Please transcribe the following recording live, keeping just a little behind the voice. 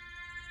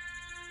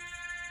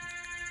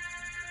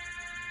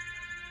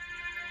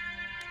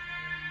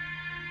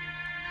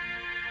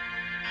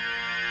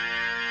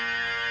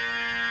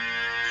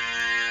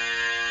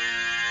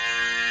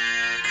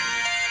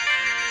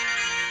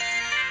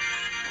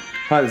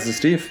Hi, this is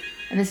Steve.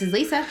 And this is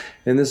Lisa.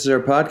 And this is our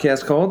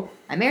podcast called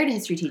I Married a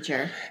History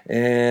Teacher.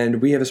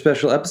 And we have a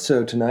special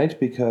episode tonight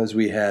because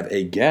we have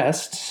a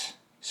guest,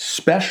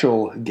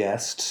 special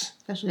guest,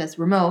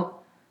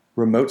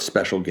 remote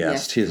special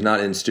guest. Yes. He is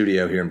not in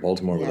studio here in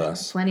Baltimore with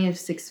us. Plenty of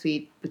 6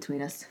 feet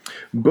between us.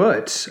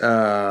 But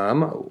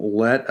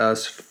let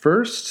us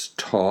first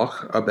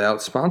talk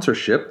about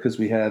sponsorship because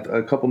we have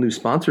a couple new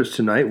sponsors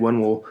tonight. One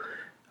we'll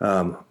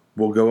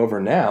go over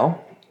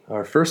now.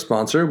 Our first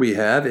sponsor we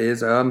have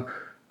is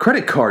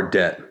credit card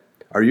debt.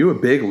 Are you a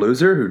big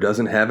loser who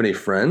doesn't have any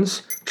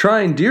friends?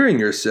 Try endearing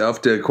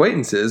yourself to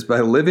acquaintances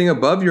by living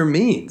above your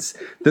means.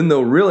 Then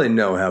they'll really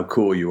know how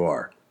cool you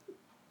are.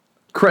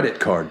 Credit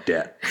card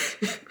debt.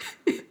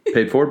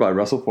 Paid for by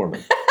Russell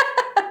Foreman.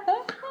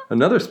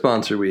 Another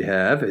sponsor we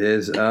have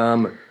is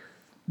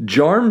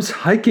Jarms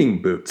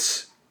hiking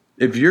boots.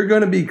 If you're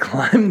going to be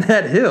climbing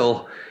that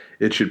hill,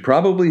 it should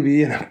probably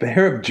be in a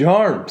pair of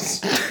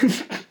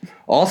Jarms.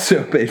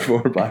 Also paid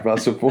for by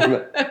Russell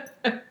Foreman.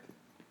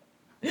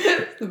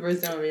 It's the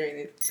first time I'm hearing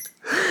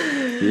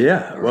these.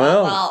 Yeah,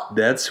 well,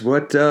 that's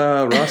what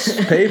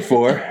Russ paid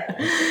for.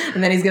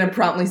 And then he's going to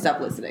promptly stop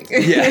listening.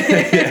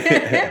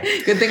 Yeah.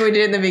 Good thing we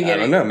did in the beginning. I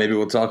don't know. Maybe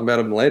we'll talk about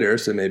him later,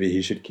 so maybe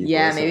he should keep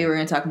listening. Maybe we're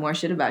going to talk more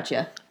shit about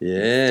you.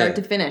 Yeah. Start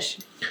to finish.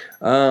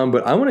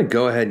 But I want to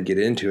go ahead and get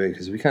into it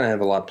because we kind of have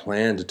a lot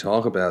planned to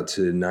talk about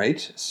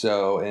tonight.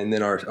 So, and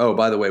then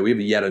by the way, we have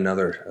yet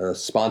another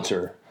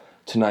sponsor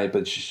tonight,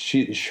 but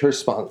her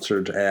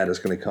sponsored ad is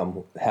going to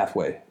come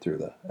halfway through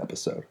the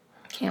episode.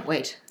 Can't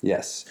wait.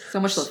 Yes. So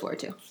much to look forward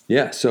to.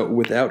 Yeah, so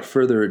without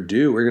further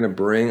ado, we're going to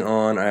bring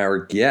on our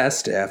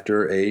guest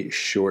after a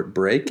short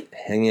break.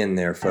 Hang in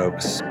there,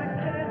 folks.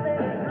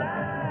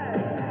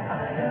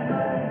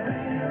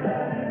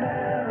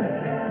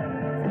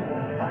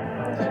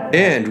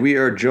 And we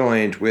are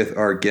joined with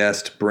our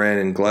guest,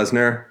 Brannon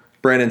Glessner.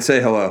 Brannon,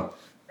 say hello.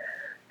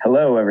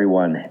 Hello,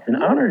 everyone. It's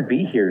an honor to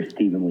be here,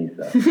 Steve and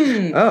Lisa.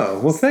 Oh,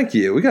 well, thank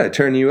you. We got to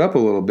turn you up a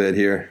little bit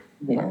here.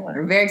 Yeah,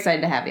 we're very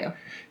excited to have you.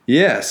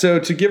 Yeah, so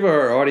to give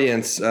our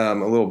audience a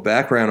little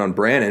background on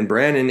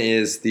Brannon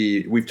is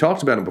we've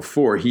talked about him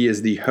before. He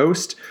is the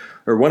host,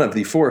 or one of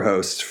the 4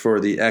 hosts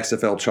for the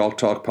XFL Chalk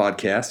Talk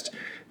podcast.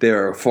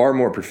 They're far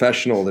more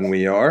professional than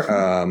we are.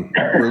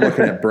 We're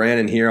looking at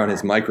Brannon here on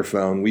his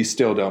microphone. We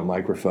still don't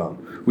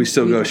microphone. We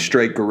still go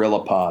straight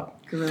Gorilla Pod.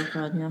 Gorilla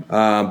Pod,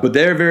 yeah. But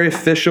they're very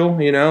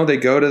official, you know. They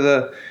go to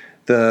the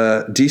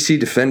DC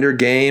Defender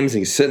games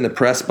and you sit in the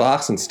press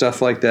box and stuff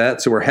like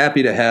that. So we're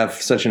happy to have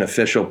such an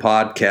official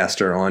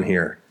podcaster on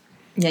here.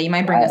 Yeah, you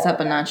might bring us up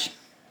a notch.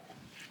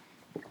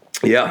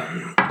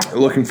 Yeah,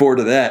 looking forward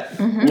to that.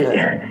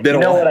 Mm-hmm. You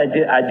know what,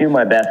 I do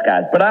my best,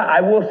 guys. But I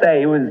will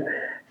say it was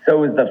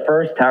the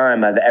first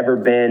time I've ever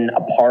been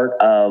a part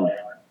of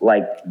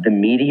like the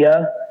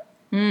media.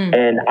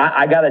 And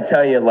I got to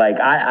tell you, like,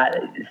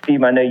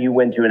 Steve, I know you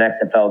went to an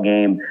XFL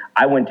game.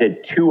 I went to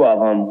 2 of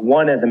them,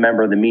 one as a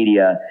member of the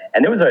media,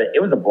 and it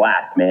was a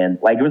blast, man.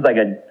 Like, it was like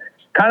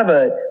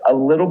a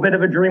little bit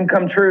of a dream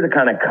come true to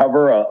kind of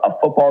cover a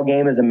football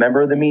game as a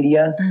member of the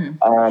media.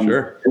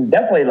 Sure. It was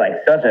definitely like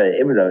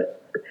it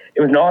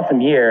was an awesome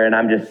year, and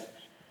I'm just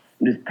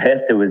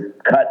pissed it was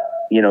cut.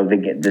 You know,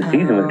 the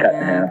season was cut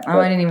in half.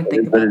 I didn't even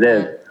think about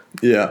that.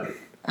 Yeah.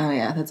 Oh,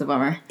 yeah, that's a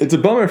bummer. It's a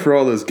bummer for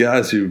all those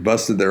guys who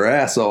busted their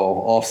ass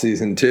all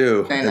off-season,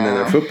 too, and then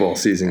their football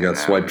season got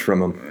swiped from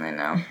them. I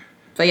know.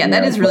 But, yeah,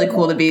 that is really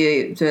cool to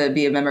be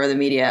a member of the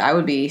media. I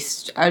would be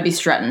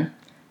strutting.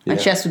 My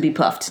chest would be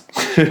puffed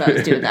if I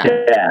was doing that.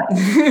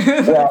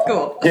 Yeah. Well,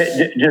 cool.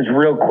 Just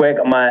real quick,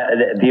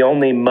 the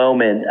only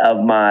moment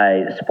of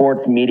my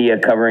sports media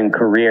covering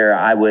career,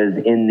 I was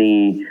in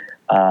the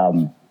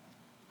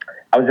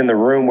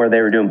room where they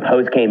were doing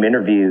post-game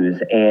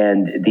interviews,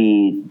 and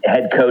the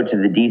head coach of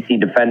the DC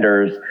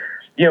Defenders,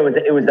 you know,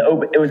 it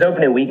was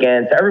opening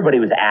weekend, so everybody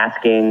was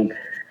asking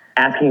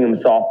him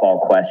softball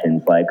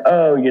questions like,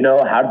 oh, you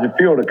know, how does it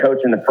feel to coach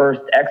in the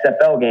first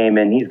XFL game?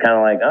 And he's kind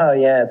of like, oh,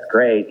 yeah, it's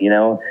great, you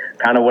know,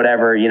 kind of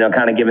whatever, you know,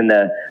 kind of giving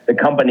the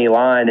company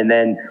line. And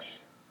then,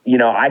 you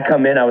know, I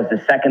come in, I was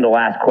the second to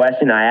last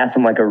question. I asked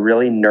him like a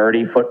really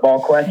nerdy football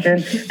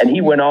question, and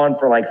he went on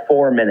for like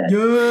 4 minutes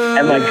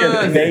and like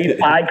just made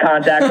eye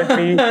contact with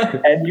me.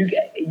 And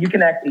you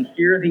can actually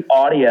hear the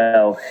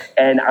audio,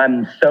 and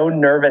I'm so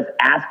nervous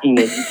asking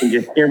it, you can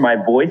just hear my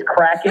voice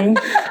cracking,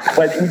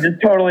 but he just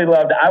totally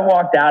loved it. I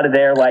walked out of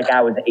there like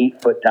I was 8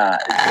 foot tall.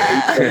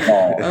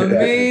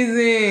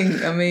 Amazing.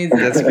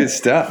 That's good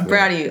stuff.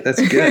 Proud of you.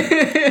 That's good.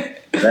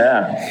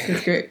 Yeah.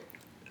 That's great.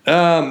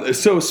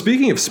 So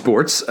speaking of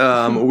sports,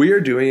 we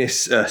are doing a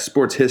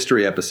sports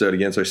history episode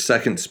again. It's our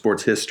second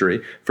sports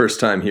history,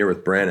 first time here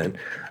with Brannon.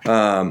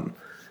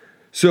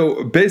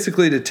 So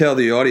basically to tell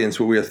the audience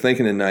what we are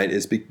thinking tonight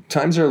is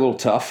times are a little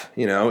tough.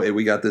 You know,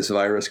 we got this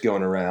virus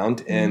going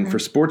around, and for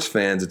sports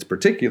fans, it's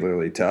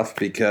particularly tough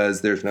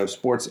because there's no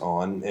sports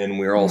on, and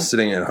we're all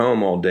sitting at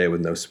home all day with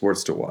no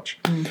sports to watch.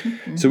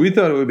 So we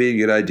thought it would be a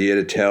good idea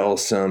to tell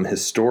some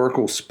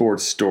historical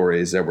sports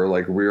stories that were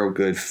like real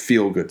good,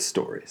 feel-good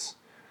stories.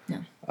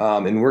 Yeah.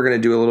 And we're going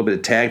to do a little bit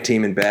of tag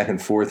team and back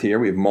and forth here.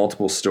 We have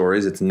multiple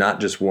stories. It's not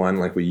just one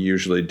like we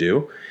usually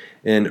do.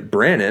 And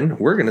Brannon,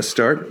 we're going to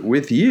start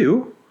with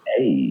you.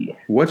 Hey.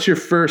 What's your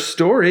first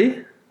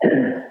story?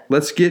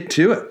 Let's get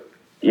to it.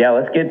 Yeah,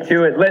 let's get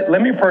to it.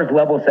 Let me first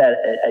level set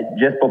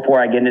just before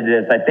I get into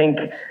this. I think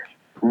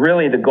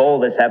really the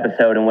goal of this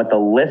episode and what the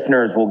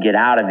listeners will get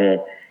out of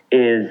it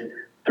is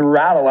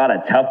throughout a lot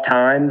of tough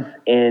times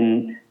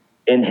in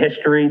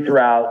history,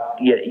 throughout,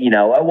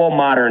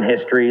 modern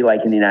history,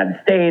 like in the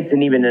United States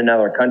and even in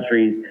other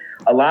countries,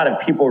 a lot of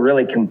people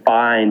really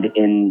confined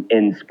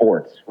in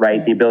sports,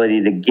 right? The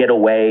ability to get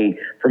away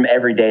from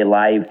everyday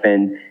life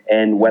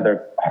and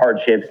whether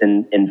hardships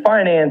in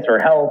finance or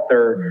health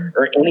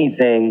or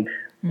anything,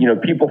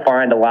 people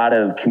find a lot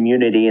of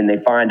community, and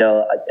they find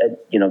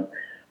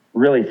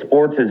really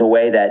sports is a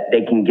way that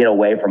they can get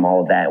away from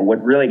all of that.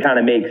 What really kind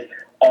of makes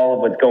all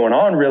of what's going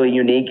on really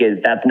unique is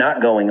that's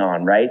not going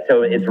on, right?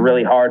 So it's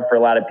really hard for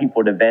a lot of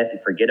people to vent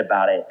and forget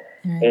about it.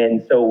 Right.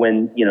 And so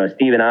when,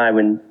 Steve and I,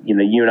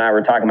 you and I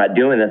were talking about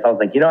doing this, I was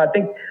like, I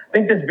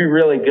think this would be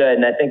really good.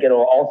 And I think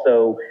it'll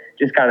also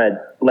just kind of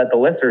let the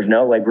listeners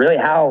know, like, really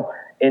how,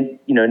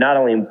 not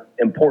only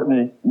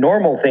important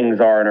normal things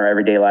are in our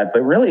everyday life,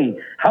 but really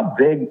how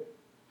big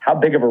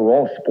of a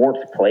role sports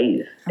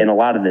plays in a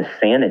lot of the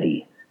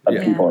sanity of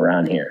people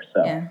around here.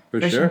 So for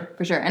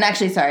sure. And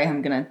actually, sorry,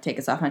 I'm gonna take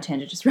us off my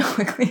tangent just real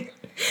quickly.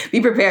 Be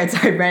prepared.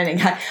 Sorry, Brandon.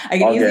 I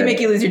can easily make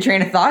you lose your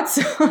train of thought.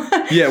 So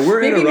we're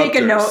maybe make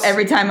a note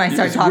every time I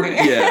start talking.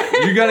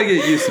 You got to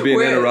get used to being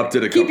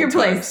interrupted a couple times. Keep your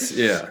place.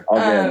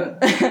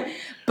 Yeah.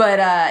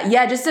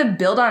 But just to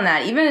build on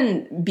that,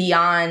 even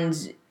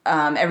beyond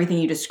everything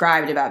you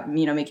described about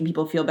making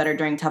people feel better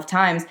during tough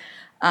times,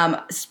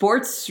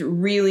 sports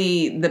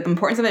really, the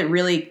importance of it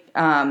really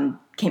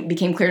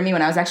became clear to me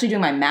when I was actually doing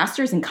my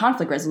master's in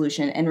conflict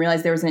resolution and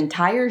realized there was an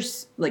entire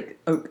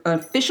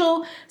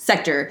official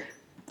sector,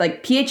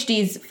 like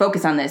PhDs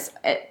focus on this,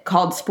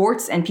 called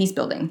sports and peace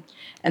building.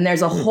 And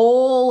there's a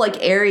whole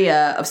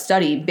area of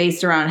study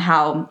based around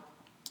how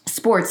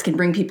sports can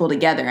bring people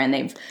together. And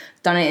they've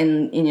done it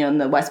in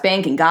the West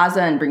Bank and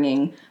Gaza and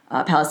bringing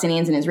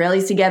Palestinians and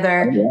Israelis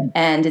together.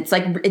 And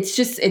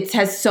it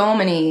has so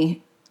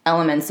many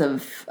elements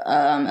of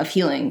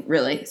healing,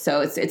 really.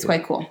 So it's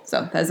quite cool.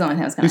 So that's the only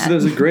thing I was going to add. That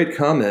was a great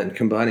comment,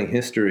 combining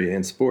history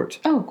and sport.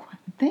 Oh,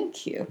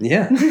 thank you.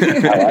 Yeah.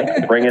 I like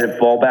to bring it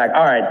full back.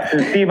 All right, so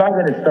Steve, I'm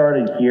going to start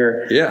it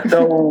here. Yeah.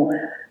 So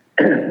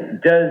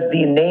does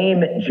the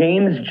name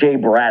James J.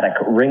 Braddock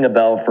ring a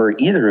bell for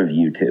either of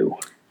you two?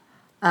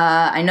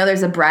 I know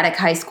there's a Braddock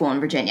High School in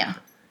Virginia.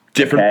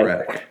 Different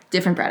Braddock.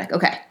 Different Braddock.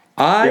 Okay.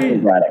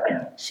 Different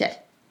Braddock. Shit.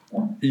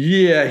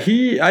 Yeah,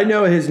 I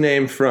know his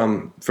name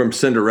from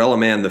Cinderella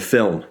Man, the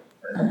film.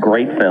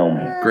 Great film.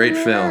 Yes. Great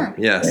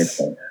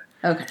film.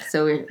 Okay,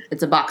 so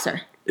it's a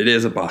boxer. It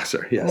is a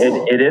boxer. Yes.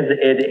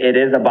 It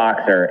is a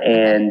boxer,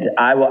 and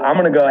I'm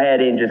going to go ahead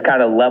and just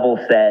kind of level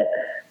set.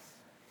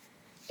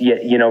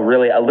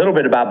 Really a little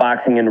bit about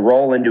boxing and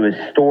roll into his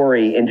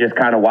story and just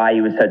kind of why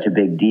he was such a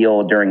big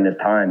deal during this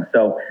time.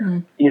 So,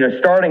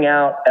 starting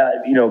out,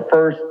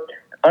 first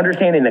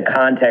understanding the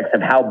context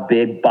of how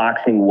big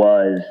boxing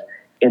was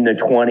in the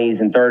 20s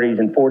and 30s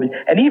and 40s.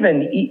 And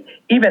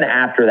even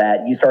after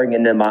that, you start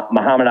getting into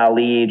Muhammad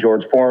Ali,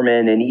 George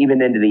Foreman, and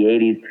even into the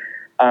 80s,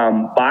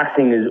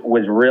 boxing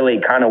was really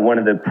kind of one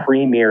of the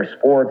premier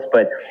sports.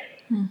 But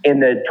in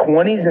the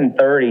 20s and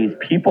 30s,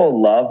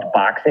 people loved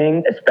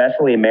boxing,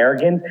 especially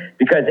Americans,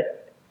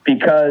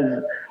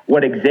 because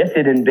what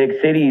existed in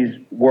big cities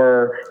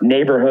were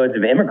neighborhoods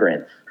of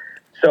immigrants.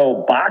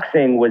 So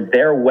boxing was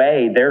their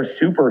way, their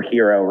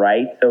superhero,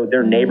 right? So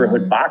their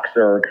neighborhood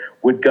boxer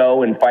would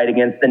go and fight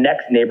against the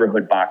next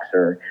neighborhood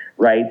boxer,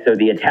 right? So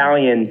the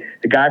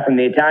guy from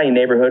the Italian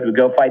neighborhood would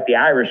go fight the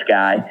Irish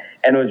guy,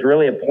 and it was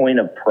really a point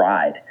of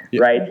pride,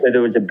 right? So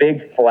there was a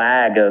big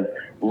flag of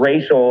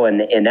racial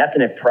and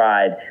ethnic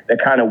pride that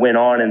kind of went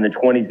on in the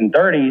 20s and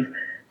 30s,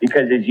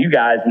 because as you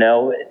guys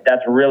know,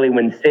 that's really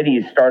when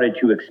cities started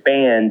to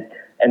expand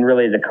and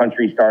really the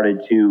country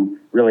started to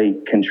really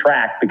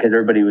contract because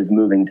everybody was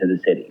moving to the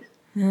cities.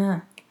 Yeah.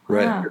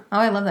 Right. Wow. Oh,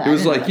 I love that. It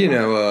was like,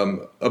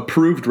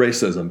 approved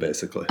racism,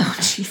 basically. Oh,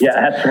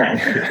 yeah, that's right.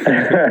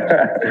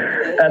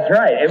 That's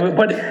right.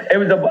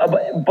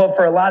 But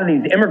for a lot of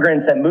these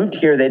immigrants that moved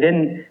here, they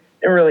didn't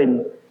really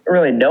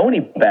know any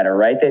better,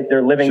 right?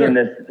 They're living in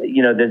this,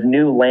 this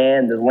new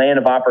land, this land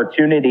of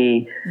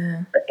opportunity,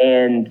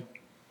 and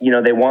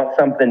they want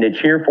something to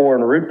cheer for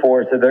and root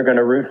for, so they're going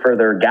to root for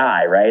their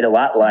guy, right? A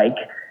lot like,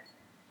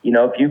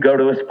 if you go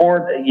to a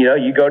sport,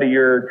 you go to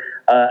your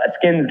a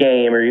Skins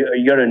game or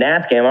you go to a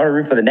Nats game, I'm going to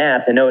root for the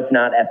Nats. I know it's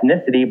not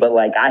ethnicity, but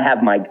like I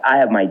have my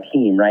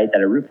team, right, that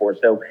I root for.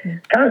 So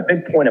it's kind of a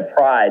big point of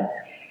pride.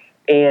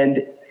 And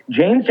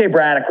James J.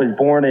 Braddock was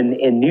born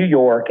in New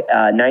York,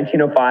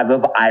 1905,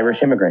 of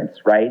Irish immigrants,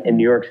 right, in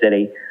New York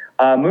City.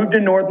 Moved to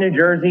North New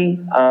Jersey,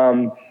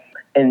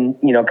 and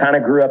kind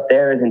of grew up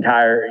there his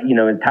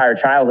entire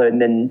childhood.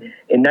 And then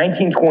in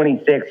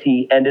 1926,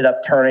 he ended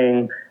up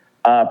turning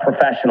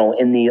professional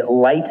in the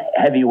light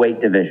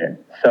heavyweight division.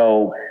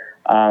 So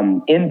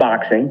In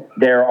boxing,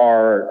 there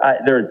are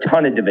a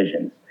ton of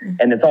divisions,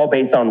 and it's all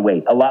based on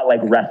weight, a lot like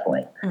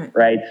wrestling,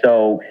 right?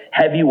 So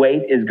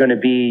heavyweight is going to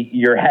be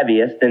your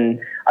heaviest, and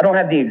I don't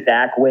have the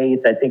exact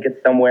weights. I think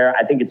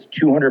it's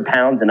 200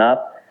 pounds and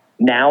up.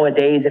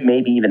 Nowadays, it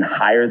may be even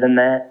higher than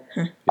that.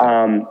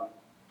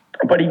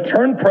 But he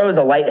turned pro as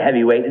a light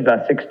heavyweight. He's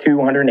about 6'2",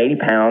 180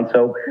 pounds.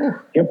 So,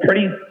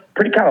 pretty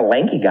kind of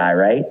lanky guy,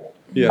 right?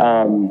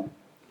 Yeah.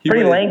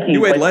 Pretty lanky. He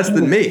weighed less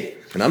than me,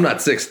 and I'm not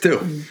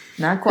 6'2".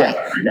 Not quite.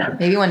 Yeah.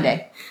 Maybe one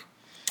day.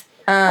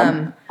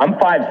 I'm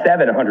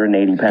 5'7",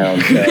 180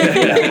 pounds. So,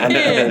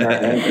 I'm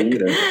not lanky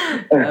either.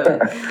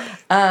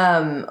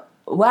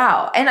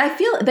 Wow. And I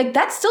feel like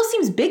that still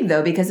seems big,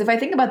 though, because if I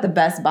think about the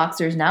best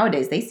boxers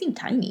nowadays, they seem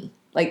tiny.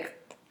 Like,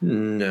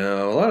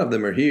 no, a lot of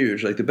them are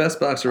huge. Like the best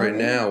boxer right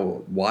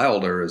now,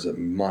 Wilder, is a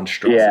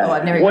monstrosity. Yeah.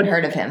 I've never even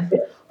heard of him.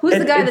 Who's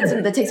the guy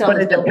that takes all But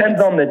those it depends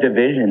billboards? on the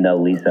division, though,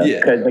 Lisa.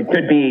 Because it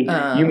could be,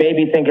 you may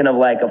be thinking of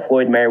like a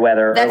Floyd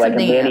Mayweather or like a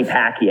Manny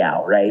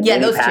Pacquiao, right? Yeah,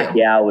 Manny those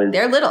Pacquiao two.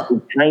 They're little.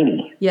 is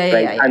tiny.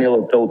 Yeah. Tiny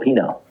little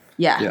Filipino.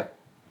 Yeah.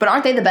 But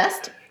aren't they the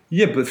best?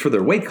 Yeah, but for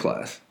their weight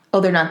class. Oh,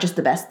 they're not just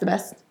the best?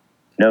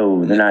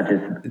 No, they're not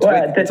just. It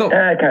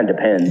kind of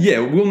depends. Yeah,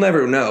 we'll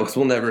never know because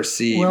we'll never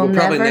see. We'll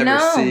probably never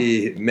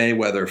see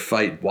Mayweather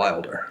fight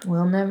Wilder.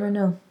 We'll never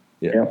know.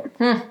 Yeah.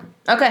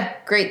 Okay,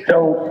 great.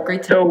 So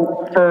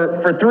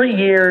for 3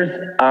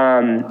 years,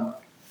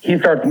 he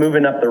starts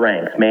moving up the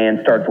ranks,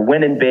 man. Starts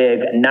winning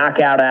big,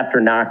 knockout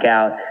after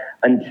knockout,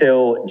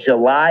 until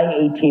July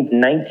 18th,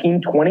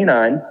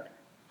 1929.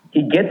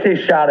 He gets his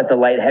shot at the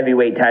light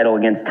heavyweight title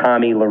against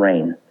Tommy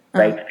Lorraine,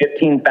 right?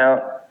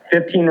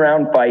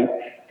 15-round fight.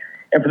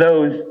 And for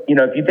those,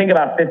 if you think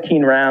about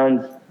 15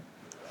 rounds,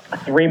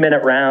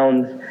 3-minute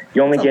rounds,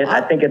 you only get,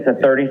 I think it's a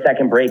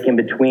 30-second break in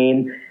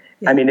between.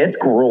 Yeah. I mean, it's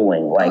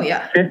grueling. Like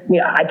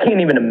 50, I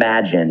can't even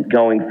imagine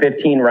going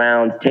 15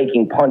 rounds,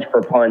 taking punch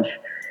for punch.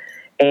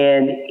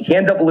 And he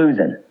ends up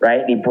losing, right?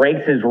 And he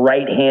breaks his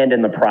right hand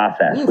in the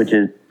process, which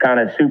is kind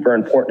of super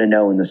important to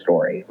know in the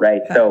story,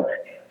 right? Okay. So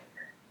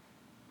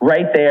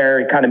right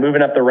there, kind of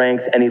moving up the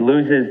ranks, and he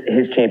loses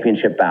his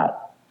championship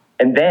bout.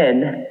 And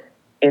then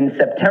in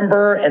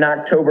September and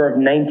October of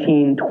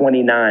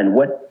 1929,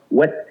 what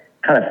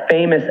kind of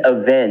famous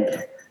event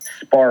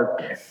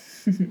sparked,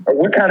 or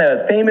what kind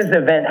of famous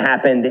event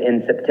happened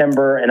in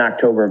September and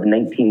October of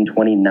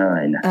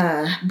 1929?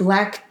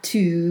 Black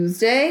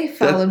Tuesday,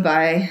 followed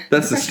by...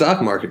 That's the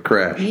stock market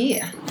crash.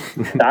 Yeah.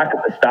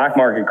 The stock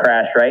market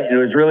crash, right? And it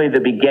was really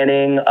the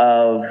beginning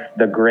of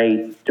the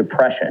Great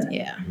Depression.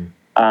 Yeah.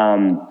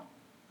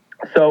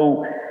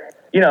 So...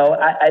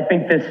 I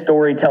think this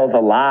story tells a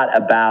lot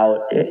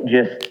about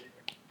just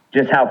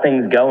how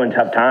things go in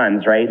tough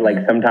times, right?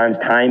 Like sometimes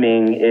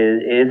timing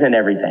isn't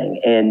everything.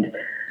 And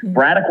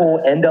Braddock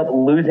will end up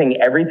losing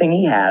everything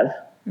he has,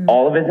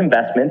 all of his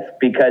investments,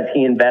 because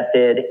he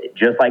invested,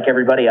 just like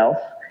everybody else,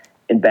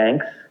 in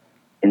banks,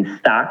 in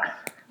stocks.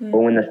 But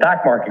when the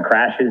stock market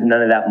crashes,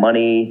 none of that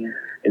money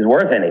is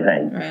worth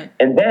anything. Right.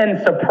 And then,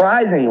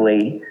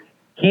 surprisingly,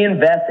 he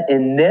invests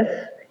in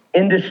this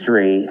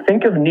industry.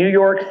 Think of New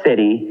York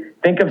City.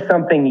 Think of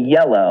something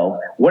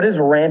yellow. What is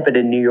rampant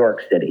in New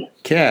York City?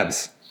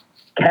 Cabs,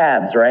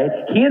 right?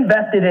 He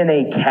invested in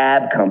a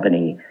cab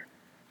company,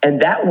 and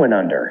that went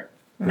under.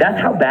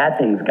 That's how bad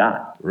things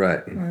got.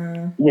 Right.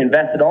 He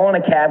invested all in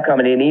a cab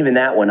company, and even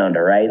that went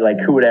under, right? Like,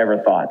 who would ever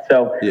thought?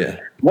 So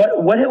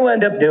what he'll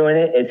end up doing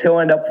is he'll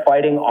end up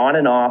fighting on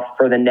and off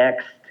for the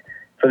next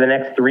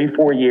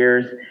 3-4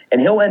 years,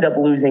 and he'll end up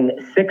losing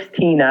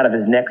 16 out of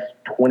his next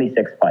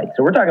 26 fights.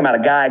 So we're talking about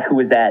a guy who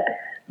was at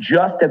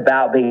just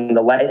about being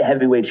the light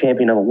heavyweight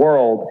champion of the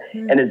world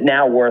and is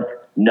now worth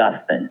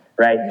nothing,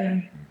 right?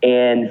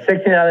 And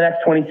 16 out of the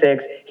next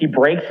 26, he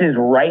breaks his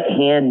right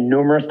hand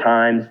numerous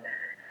times.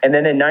 And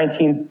then in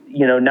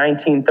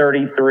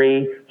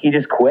 1933, he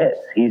just quits.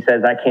 He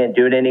says, I can't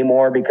do it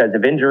anymore because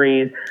of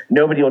injuries.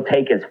 Nobody will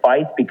take his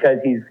fights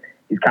because he's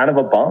kind of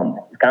a bum.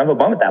 He's kind of a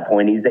bum at that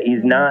point.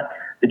 He's not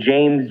the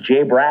James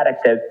J.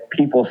 Braddock that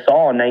people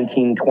saw in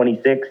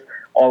 1926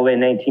 all the way in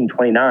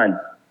 1929.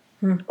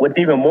 What's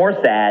even more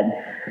sad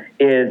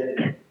is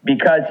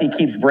because he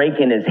keeps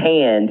breaking his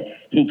hand,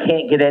 he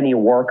can't get any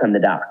work on the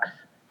docks,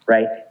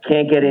 right?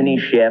 Can't get any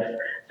shifts.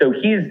 So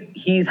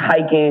he's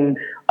hiking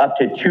up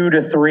to 2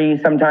 to 3,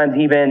 sometimes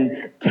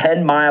even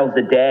 10 miles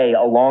a day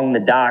along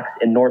the docks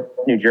in North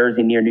New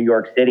Jersey near New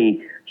York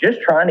City, just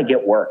trying to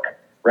get work,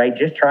 right?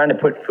 Just trying to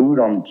put food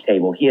on the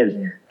table. He has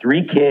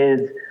 3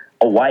 kids,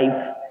 a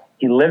wife.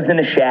 He lives in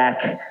a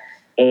shack.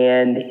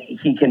 And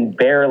he can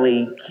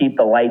barely keep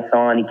the lights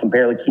on. He can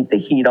barely keep the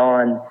heat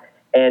on.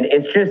 And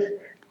it's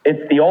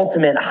the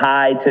ultimate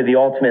high to the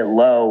ultimate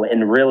low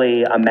in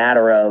really a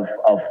matter of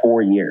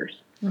 4 years.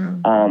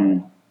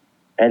 And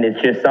it's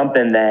just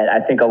something that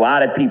I think a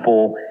lot of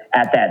people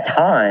at that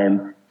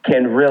time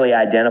can really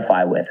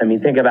identify with. I mean,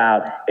 think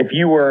about if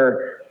you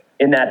were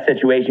in that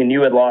situation,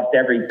 you had lost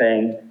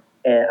everything.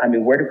 And I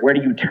mean, where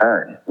do you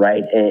turn,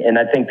 right? And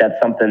I think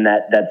that's something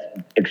that's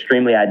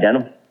extremely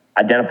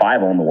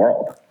identifiable in the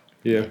world.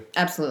 Yeah.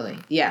 Absolutely.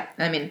 Yeah.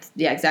 I mean,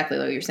 yeah, exactly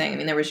what you're saying. I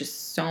mean, there was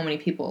just so many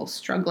people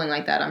struggling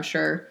like that. I'm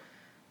sure.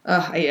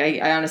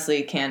 I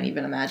honestly can't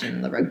even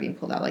imagine the rug being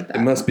pulled out like that.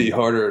 It must be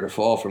harder to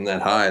fall from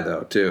that high,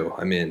 though, too.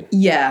 I mean.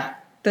 Yeah,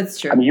 that's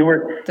true. I mean, you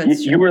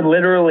were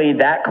literally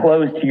that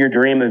close to your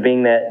dream of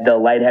being the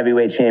light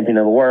heavyweight champion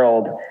of the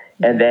world,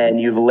 and then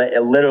you've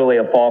literally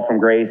a fall from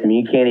grace. I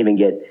mean, you can't even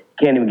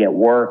get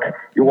work.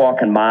 You're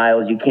walking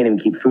miles. You can't even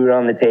keep food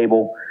on the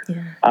table.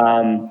 Yeah.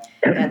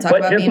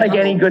 But just like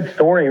any good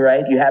story,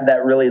 right? You have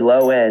that really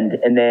low end,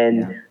 and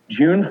then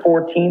June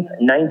 14th,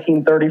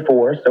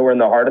 1934. So we're in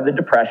the heart of the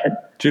Depression.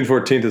 June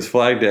 14th is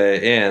Flag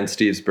Day and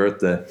Steve's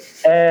birthday.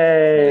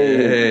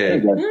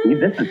 Hey, Steve,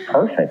 this is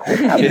perfect. We're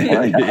having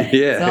fun.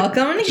 Yeah, it's all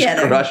coming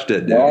together. Just crushed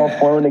it. Dude. We're all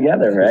flowing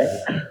together, right?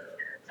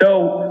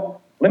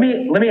 So let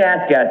me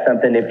ask you guys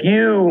something.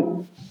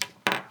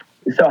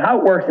 So how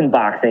it works in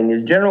boxing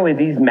is generally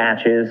these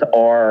matches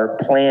are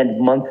planned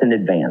months in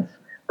advance,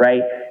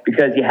 right?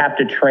 Because you have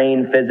to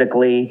train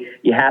physically,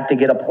 you have to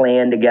get a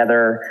plan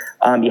together,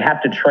 you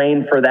have to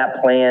train for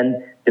that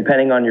plan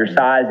depending on your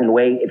size and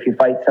weight. If you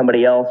fight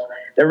somebody else,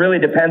 that really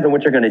depends on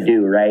what you're going to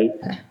do, right?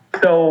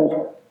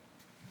 So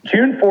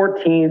June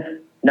 14th,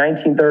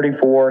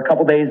 1934, a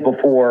couple days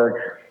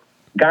before,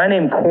 a guy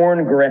named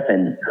Corn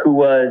Griffin, who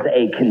was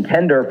a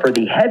contender for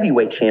the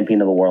heavyweight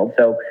champion of the world.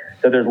 So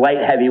there's light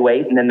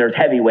heavyweight, and then there's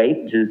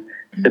heavyweight, which is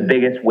the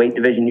biggest weight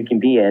division you can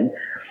be in.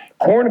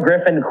 Corn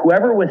Griffin,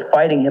 whoever was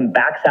fighting him,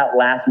 backs out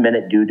last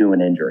minute due to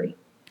an injury.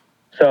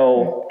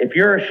 So if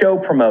you're a show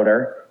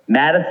promoter,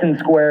 Madison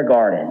Square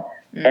Garden,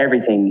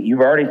 everything, you've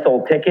already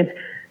sold tickets,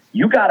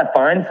 you got to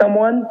find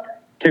someone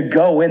to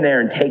go in there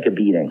and take a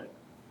beating,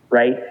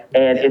 right?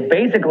 And it's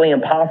basically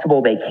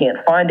impossible. They can't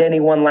find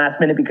anyone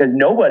last minute because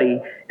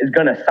nobody is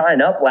going to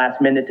sign up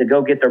last minute to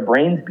go get their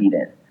brains beat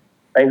in,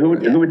 right? Who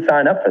would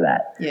sign up for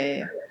that?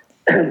 Yeah.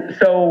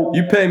 So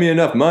you pay me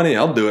enough money,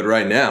 I'll do it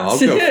right now. I'll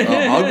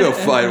go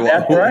fight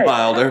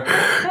Wilder.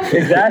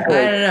 Exactly.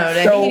 I don't know. I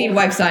think you need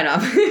wife sign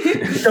off.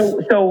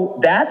 So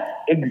that's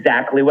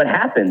exactly what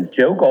happens.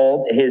 Joe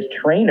Gold, his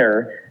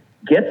trainer,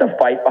 gets a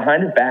fight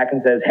behind his back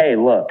and says, "Hey,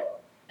 look,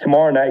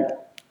 tomorrow night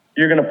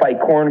you're going to fight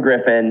Corn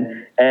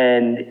Griffin,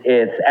 and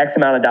it's X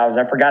amount of dollars."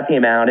 I forgot the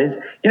amount.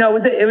 It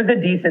was a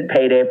decent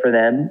payday for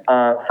them,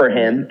 for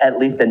him, at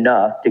least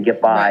enough to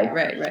get by.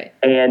 Right.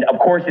 And of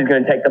course, he's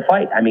going to take the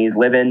fight. I mean, he's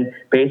living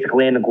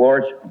basically in a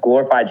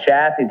glorified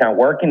shaft. He's not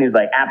working. He's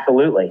like,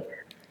 absolutely.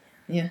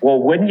 Yeah.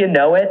 Well, wouldn't you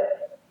know it?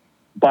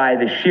 By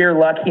the sheer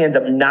luck, he ends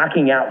up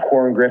knocking out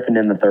Corn Griffin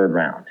in the third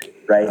round.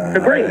 Right?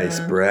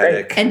 So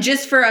great. And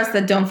just for us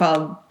that don't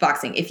follow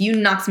boxing, if you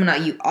knock someone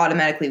out, you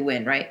automatically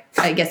win, right?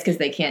 I guess because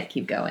they can't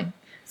keep going.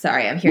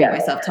 Sorry, I'm hearing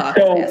myself talk.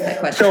 So, ask that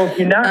question. So if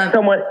you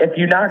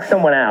knock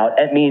someone out,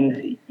 it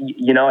means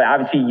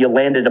obviously you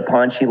landed a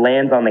punch. He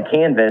lands on the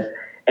canvas,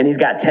 and he's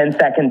got 10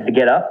 seconds to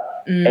get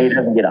up, and he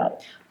doesn't get up.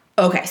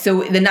 Okay,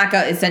 so the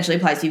knockout essentially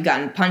applies to you've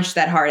gotten punched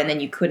that hard, and then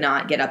you could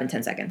not get up in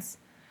 10 seconds.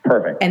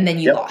 Perfect. And then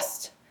you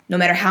lost, no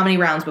matter how many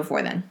rounds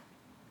before then.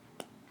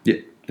 Yeah.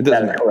 It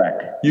doesn't matter.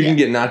 Correct. You can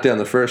get knocked down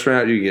the first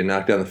round, you can get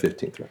knocked down the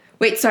 15th round.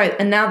 Wait, sorry.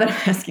 And now that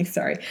I'm asking,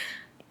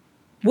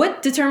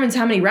 what determines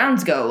how many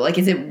rounds go? Like,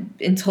 is it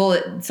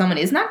until someone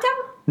is knocked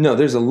out? No,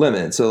 there's a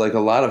limit. So, like, a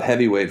lot of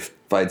heavyweight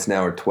fights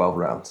now are 12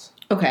 rounds.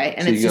 Okay,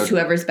 and so it's just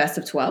whoever's best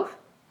of 12?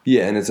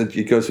 Yeah, and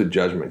it goes to a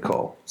judgment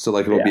call. So,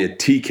 like, it'll be a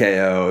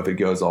TKO if it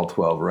goes all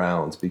 12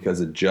 rounds because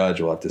a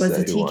judge will have to say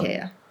who won. What's a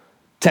TKO?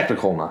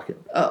 Technical knockout.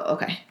 Oh,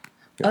 okay.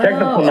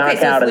 Technical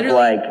knockout is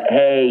like,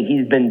 hey,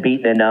 he's been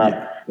beaten enough.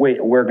 Yeah.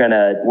 We're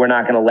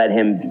not gonna let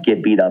him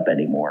get beat up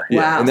anymore.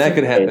 Yeah, and that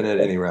could happen at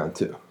any round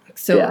too.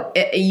 So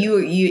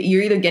you're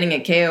either getting a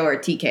KO or a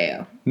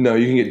TKO. No,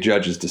 you can get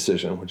judge's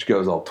decision, which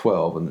goes all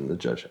 12, and then the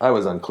judge. I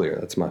was unclear.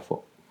 That's my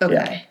fault. Okay.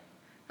 Yeah.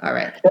 All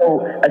right.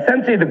 So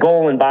essentially, the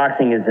goal in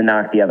boxing is to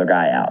knock the other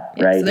guy out,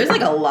 right? So there's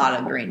like a lot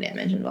of brain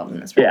damage involved in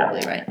this,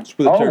 probably, right? That's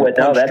where the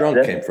term punch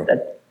drunk came from.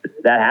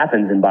 That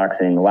happens in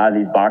boxing. A lot of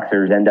these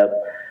boxers end up,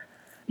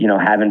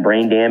 having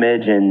brain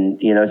damage, and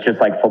it's just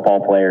like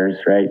football players,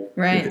 right?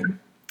 Right.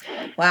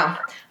 Wow.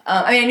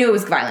 I mean, I knew it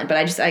was violent, but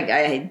I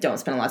don't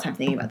spend a lot of time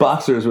thinking about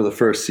boxers were the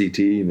first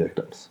CTE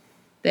victims.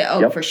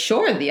 For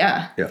sure.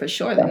 Yeah. For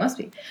sure. They must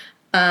be.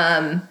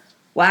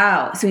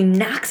 Wow. So he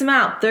knocks him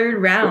out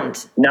third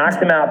round. Knocks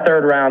him out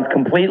third round,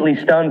 completely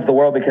stuns the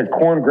world because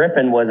Corn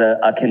Griffin was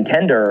a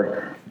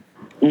contender.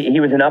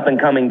 He was an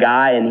up-and-coming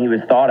guy, and he was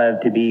thought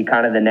of to be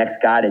kind of the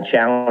next guy to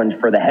challenge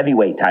for the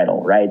heavyweight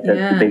title, right?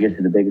 That's the biggest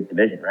of the biggest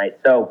division, right?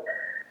 So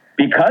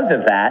because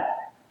of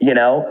that,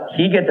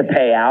 he gets a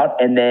payout,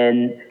 and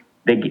then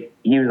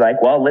he was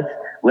like, well,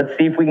 let's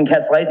see if we can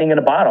catch lightning in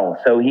a bottle.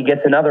 So he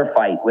gets another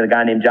fight with a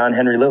guy named John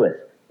Henry Lewis,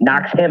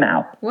 knocks him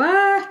out.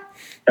 What?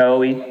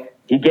 So he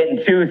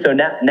getting two. So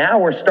now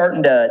we're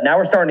starting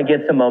to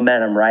get some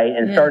momentum, right?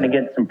 And starting to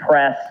get some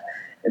press.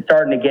 And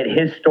starting to get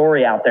his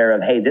story out there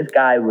of, hey, this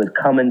guy was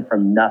coming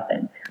from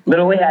nothing,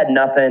 literally had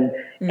nothing,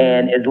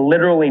 and is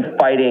literally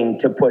fighting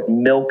to put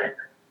milk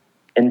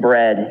and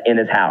bread in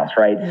his house,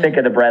 right? Sick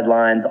of the bread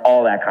lines,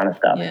 all that kind of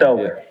stuff.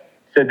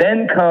 So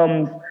then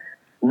comes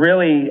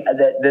really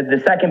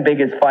the second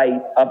biggest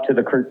fight up to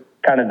the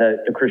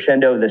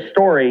crescendo of the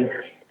story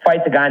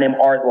fights a guy named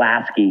Art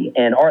Lasky.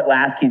 And Art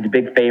Lasky's a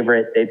big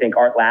favorite. They think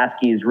Art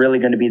Lasky is really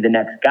going to be the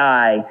next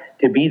guy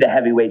to be the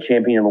heavyweight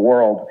champion of the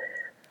world.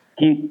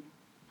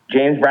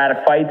 James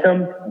Braddock fights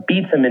him,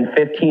 beats him in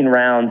 15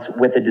 rounds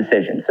with a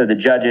decision. So the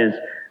judges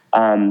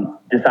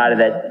decided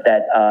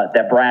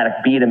that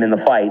Braddock beat him in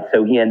the fight,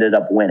 so he ended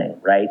up winning,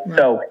 right?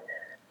 So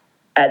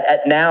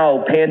at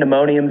now,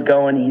 pandemonium's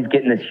going. He's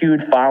getting this huge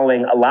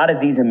following. A lot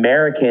of these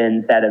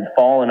Americans that had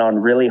fallen on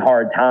really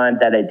hard times,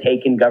 that had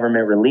taken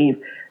government relief,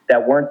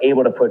 that weren't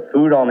able to put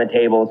food on the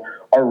tables,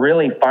 are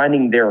really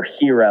finding their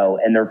hero,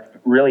 and they're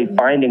really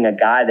finding a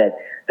guy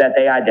that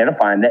they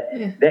identify, and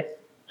that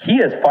he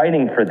is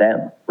fighting for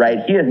them, right?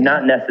 He is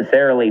not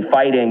necessarily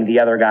fighting the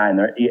other guy,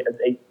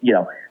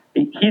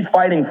 he's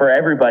fighting for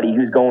everybody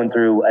who's going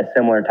through a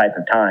similar type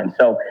of time.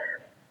 So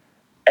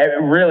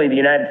really, the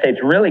United States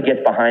really gets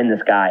behind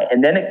this guy.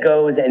 And then it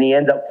goes and he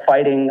ends up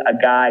fighting a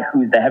guy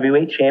who's the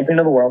heavyweight champion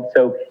of the world.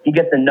 So he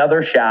gets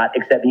another shot,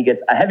 except he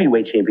gets a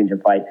heavyweight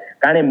championship fight, a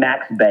guy named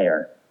Max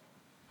Baer.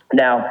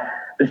 Now,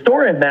 the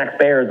story of Max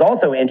Baer is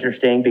also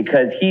interesting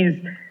because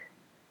he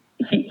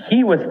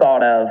was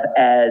thought of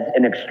as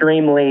an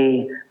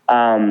extremely,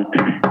 I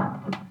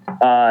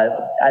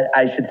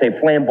should say,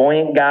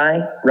 flamboyant guy,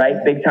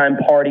 right? Big time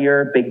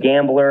partier, big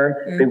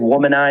gambler, big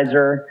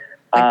womanizer.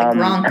 Like the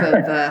Gronk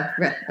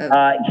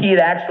of he had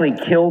actually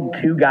killed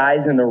 2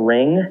 guys in the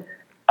ring.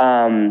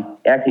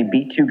 Actually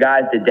beat 2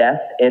 guys to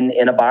death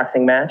in a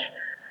boxing match.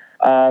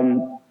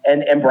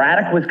 And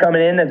Braddock was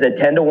coming in as a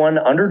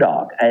 10-1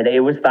 underdog, and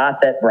it was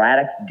thought that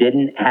Braddock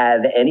didn't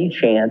have any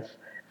chance.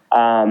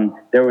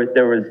 There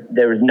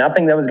was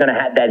nothing that was going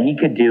to that he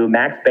could do.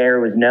 Max Baer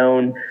was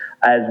known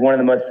as one of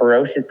the most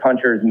ferocious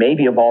punchers,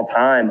 maybe of all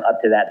time,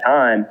 up to that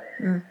time.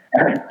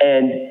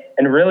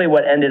 And really,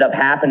 what ended up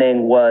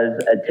happening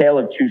was a tale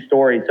of 2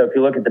 stories. So if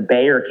you look at the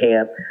Baer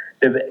camp,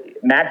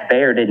 Max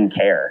Baer didn't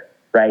care,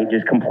 right?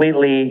 Just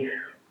completely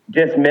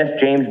dismissed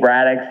James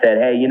Braddock. Said,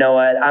 "Hey, you know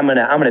what? I'm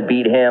gonna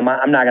beat him.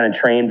 I'm not gonna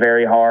train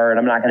very hard.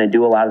 I'm not gonna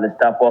do a lot of this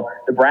stuff." Well,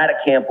 the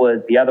Braddock camp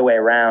was the other way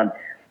around.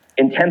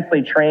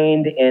 Intensely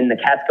trained in the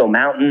Catskill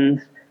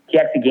Mountains. He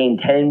actually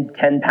gained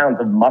 10 pounds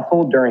of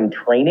muscle during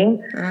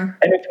training. And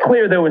it's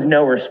clear there was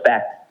no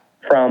respect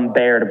from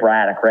Baer to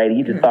Braddock, right?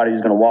 He just thought he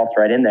was going to waltz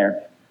right in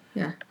there.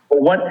 Yeah.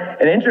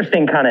 But an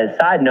interesting kind of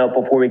side note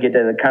before we get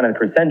to the kind of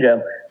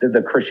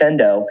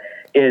crescendo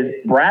is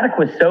Braddock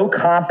was so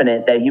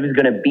confident that he was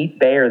going to beat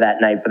Baer that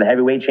night for the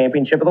heavyweight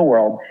championship of the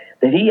world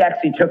that he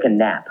actually took a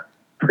nap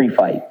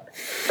pre-fight,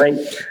 right?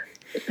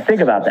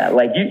 Think about that.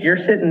 Like you're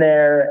sitting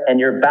there and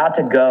you're about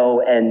to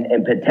go and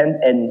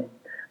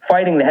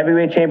fighting the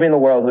heavyweight champion of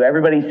the world, who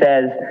everybody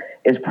says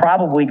is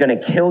probably going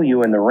to kill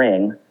you in the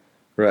ring.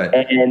 Right.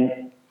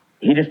 And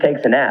he just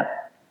takes a nap.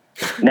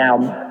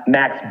 Now,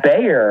 Max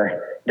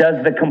Baer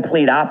does the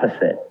complete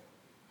opposite.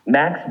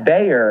 Max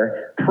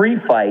Baer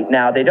pre-fight.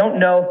 Now, they don't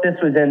know if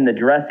this was in the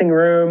dressing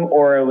room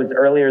or it was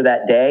earlier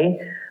that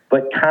day,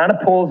 but kind of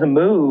pulls a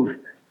move.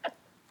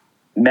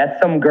 Met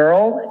some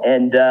girl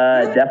and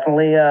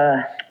definitely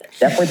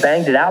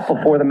banged it out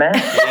before the match.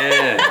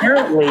 Yeah.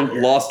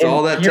 Apparently Lost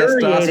all that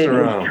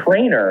testosterone. His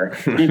trainer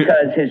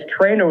because his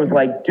trainer was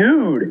like,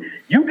 "Dude,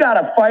 you got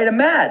to fight a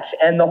match."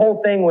 And the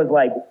whole thing was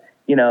like,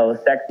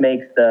 sex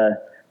makes the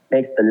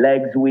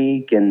legs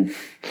weak and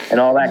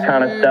all that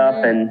kind of stuff.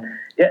 And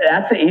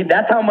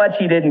that's how much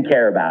he didn't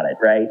care about it,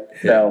 right?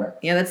 Yeah. So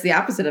yeah, that's the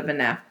opposite of a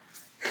nap.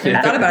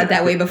 I thought about it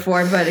that way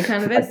before, but it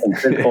kind of is.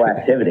 Physical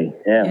activity.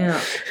 Yeah.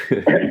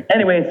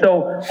 Anyway,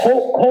 so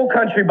whole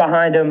country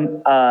behind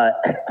him.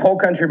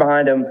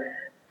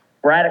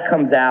 Braddock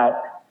comes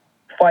out,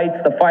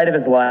 fights the fight of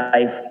his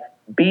life,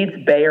 beats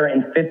Baer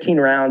in 15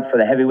 rounds for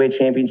the heavyweight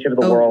championship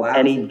of the world,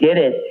 and he did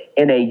it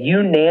in a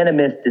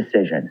unanimous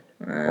decision.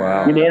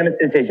 Wow. Unanimous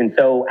decision.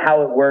 So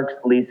how it works,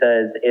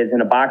 Lisa, is in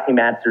a boxing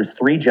match, there's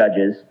 3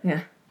 judges. Yeah.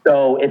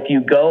 So if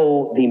you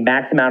go the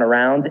max amount of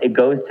rounds, it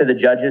goes to the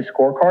judges'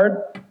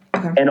 scorecard,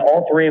 and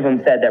all 3 of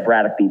them said that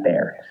Braddock beat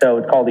Baer. So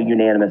it's called a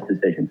unanimous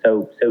decision.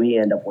 So he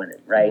ended up winning,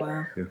 right?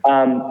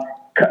 Wow.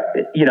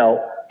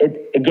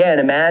 Again,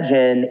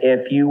 imagine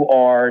if you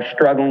are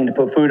struggling to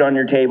put food on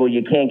your table,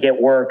 you can't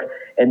get work,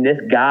 and this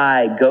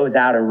guy goes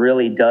out and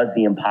really does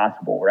the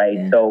impossible, right?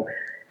 Yeah. So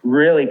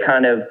really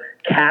kind of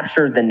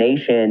captured the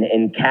nation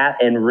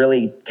and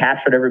really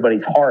captured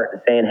everybody's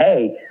heart, saying,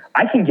 "Hey,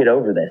 I can get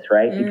over this,"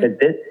 right? Because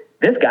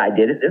this guy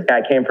did it. This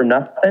guy came from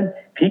nothing.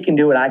 If he can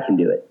do it, I can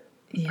do it.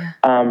 Yeah.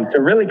 So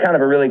really kind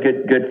of a really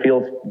good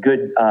feel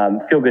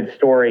good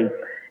story.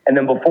 And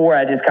then before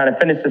I just kind of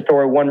finish the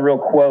story, one real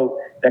quote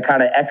that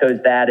kind of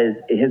echoes that is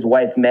his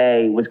wife,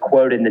 May, was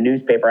quoted in the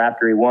newspaper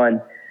after he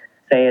won,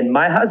 saying,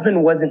 "My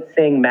husband wasn't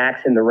seeing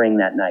Max in the ring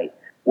that night.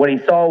 What he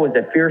saw was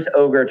a fierce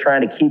ogre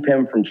trying to keep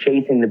him from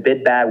chasing the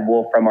big bad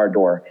wolf from our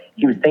door.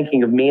 He was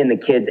thinking of me and the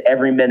kids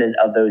every minute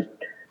of those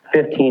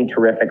 15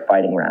 terrific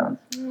fighting rounds."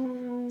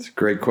 It's a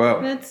great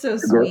quote. That's so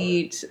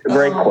sweet.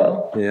 Great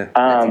quote. Yeah.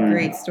 That's a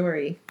great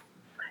story.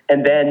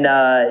 And then,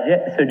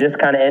 so just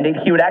kind of ending.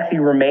 He would actually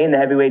remain the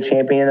heavyweight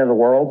champion of the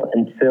world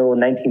until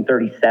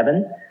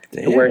 1937,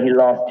 where he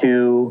lost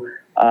to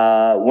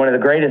one of the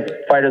greatest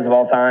fighters of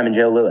all time, in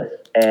Joe Louis.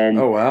 And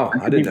oh wow,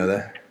 I didn't know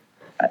that.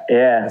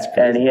 Yeah,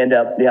 and he ended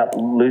up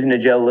losing to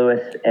Joe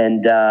Louis,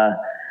 and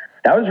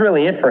that was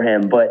really it for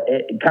him. But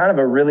kind of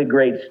a really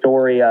great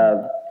story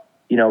of,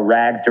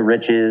 rags to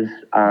riches.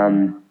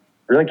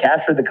 Really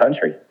captured the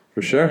country.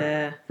 For sure.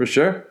 Yeah. For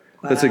sure.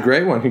 Wow. That's a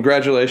great one.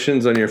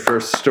 Congratulations on your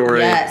first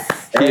story.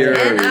 Yes. Here.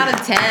 10 out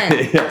of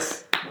 10.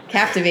 Yes.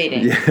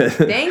 Captivating. Yeah.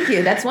 Thank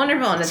you. That's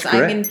wonderful. And That's I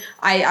great. mean,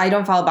 I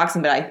don't follow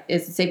boxing, but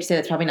it's safe to say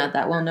that's probably not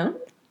that well known.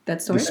 That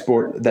story? The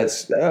sport,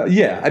 that's,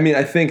 yeah. I mean,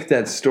 I think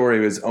that story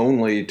was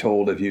only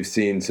told if you've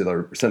seen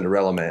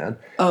Cinderella Man.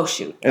 Oh,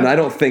 shoot. And I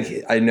don't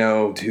think I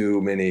know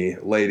too many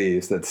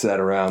ladies that sat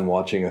around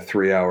watching a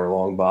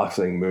 3-hour-long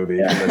boxing movie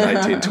from the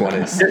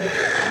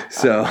 1920s.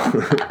 So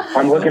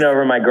I'm looking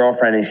over my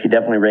girlfriend, and she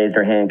definitely raised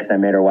her hand because I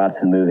made her watch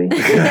the movie.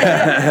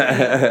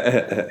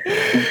 Yeah,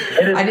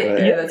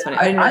 that's funny.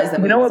 I didn't realize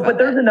that. You know what? But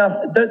there's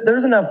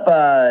enough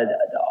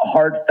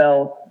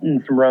heartfelt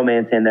and some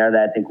romance in there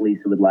that I think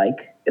Lisa would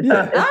like. It's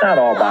not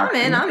all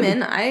boxing. I'm in.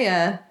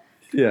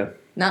 yeah.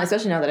 Not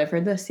especially now that I've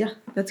heard this. Yeah,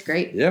 that's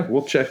great. Yeah,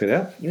 we'll check it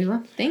out. You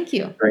will. Thank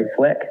you. Great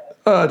flick.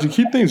 To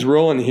keep things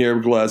rolling here,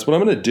 Gless, what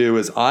I'm going to do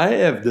is I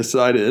have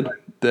decided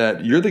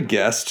that you're the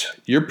guest.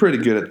 You're pretty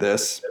good at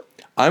this.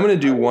 I'm going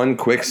to do one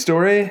quick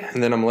story,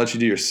 and then I'm going to let you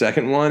do your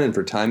second one, and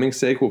for timing's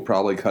sake, we'll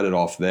probably cut it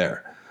off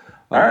there.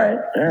 All right.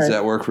 Does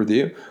that work with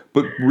you?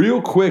 But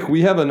real quick,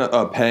 we have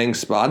a paying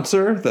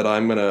sponsor that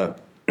I'm going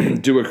to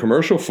do a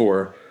commercial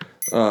for.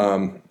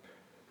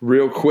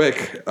 Real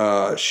quick,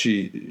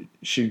 she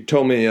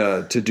told me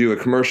to do a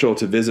commercial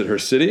to visit her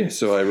city,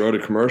 so I wrote a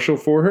commercial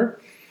for her.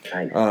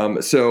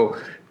 Nice. So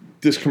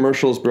this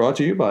commercial is brought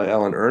to you by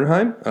Alan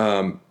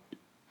Ernheim.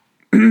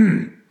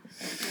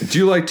 Do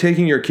you like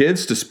taking your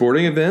kids to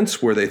sporting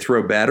events where they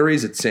throw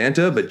batteries at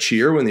Santa but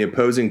cheer when the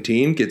opposing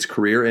team gets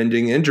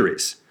career-ending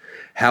injuries?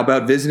 How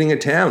about visiting a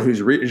town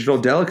whose regional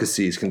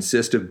delicacies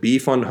consist of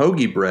beef on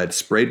hoagie bread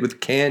sprayed with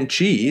canned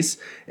cheese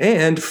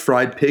and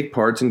fried pig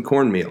parts and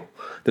cornmeal?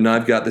 Then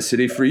I've got the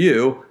city for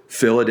you,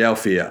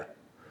 Philadelphia.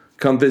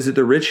 Come visit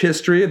the rich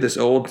history of this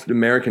old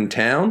American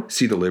town,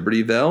 see the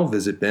Liberty Bell,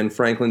 visit Ben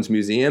Franklin's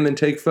museum, and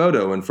take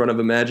photo in front of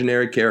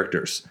imaginary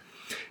characters.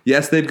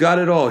 Yes, they've got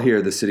it all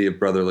here, the city of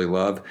brotherly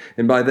love.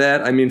 And by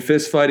that, I mean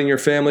fist fighting your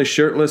family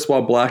shirtless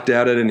while blacked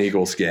out at an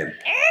Eagles game.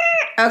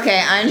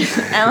 Okay,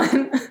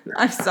 Ellen,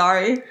 I'm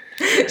sorry.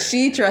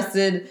 She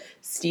trusted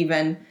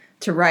Stephen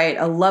to write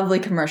a lovely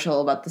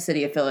commercial about the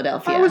city of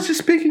Philadelphia. I was just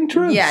speaking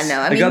truth. Yeah, no,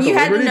 I mean, you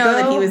had to know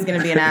that he was going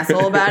to be an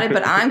asshole about it,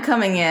 but I'm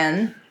coming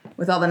in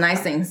with all the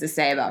nice things to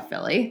say about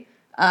Philly.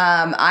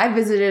 I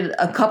visited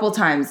a couple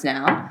times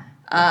now.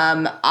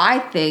 I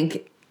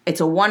think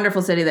it's a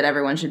wonderful city that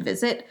everyone should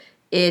visit.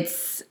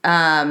 It's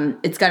got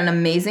an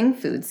amazing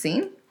food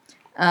scene.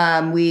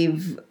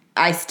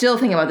 I still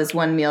think about this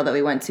one meal that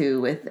we went to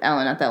with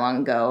Ellen not that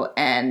long ago,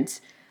 and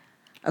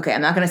okay,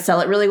 I'm not going to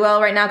sell it really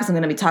well right now because I'm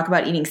going to be talking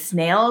about eating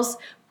snails,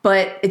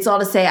 but it's all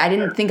to say I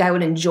didn't think I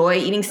would enjoy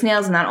eating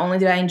snails. Not only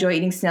did I enjoy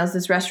eating snails at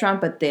this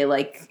restaurant, but they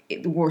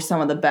were some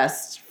of the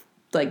best,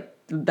 the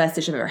best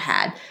dish I've ever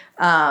had.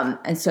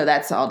 And so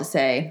that's all to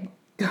say.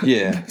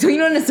 Yeah. So you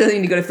don't necessarily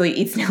need to go to Philly to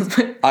eat snails,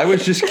 but I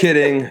was just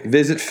kidding.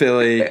 Visit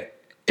Philly.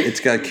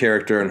 It's got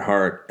character and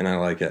heart, and I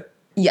like it.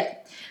 Yeah.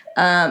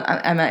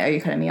 Are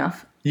you cutting me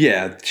off?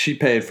 Yeah, she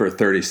paid for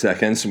 30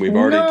 seconds, and we've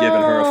already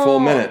given her a full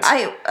minute.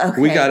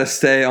 Okay. We got to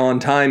stay on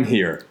time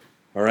here.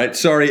 All right?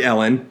 Sorry,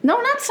 Ellen. No,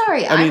 not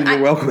sorry. I mean,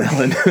 you're welcome,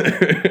 Ellen.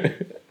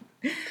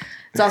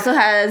 It also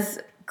has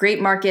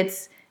great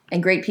markets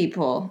and great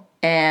people,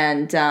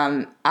 and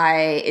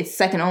it's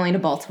second only to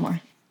Baltimore.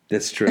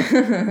 That's true.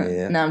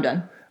 Yeah. Now I'm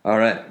done. All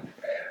right.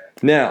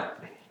 Now,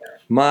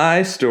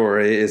 my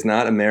story is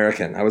not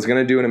American. I was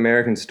going to do an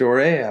American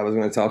story. I was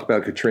going to talk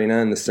about Katrina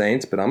and the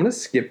Saints, but I'm going to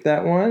skip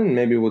that one.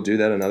 Maybe we'll do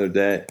that another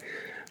day.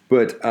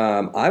 But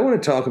I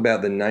want to talk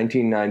about the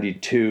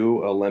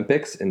 1992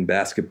 Olympics in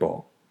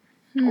basketball.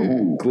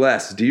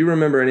 Gless, do you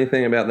remember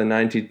anything about the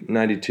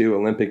 1992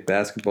 Olympic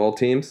basketball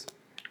teams?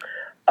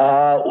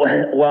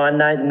 Well, in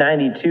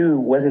 92,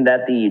 wasn't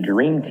that the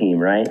Dream Team,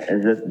 right?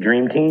 Is this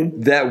Dream Team?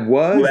 That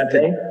was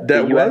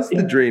USA?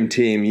 the Dream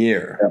Team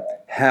year.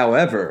 Yep.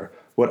 However,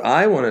 what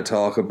I want to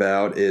talk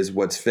about is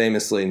what's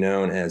famously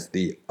known as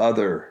the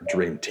other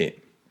Dream Team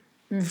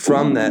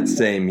from that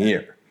same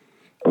year.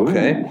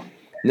 Okay? Ooh.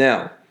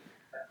 Now,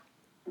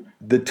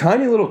 the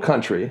tiny little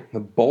country, the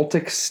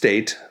Baltic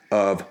state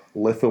of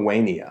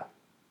Lithuania,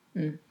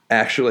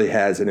 actually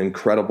has an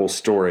incredible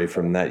story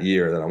from that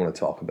year that I want to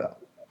talk about.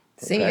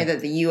 Same year that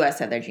the U.S.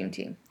 had their dream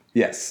team.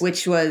 Yes.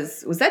 Which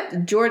was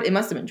that Jordan? It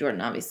must have been Jordan,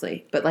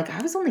 obviously. But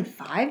I was only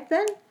 5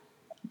 then?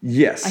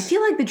 Yes. I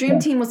feel like the dream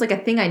team was a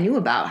thing I knew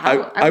about.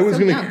 I was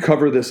going to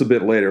cover this a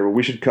bit later, but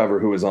we should cover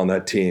who was on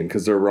that team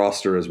because their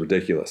roster is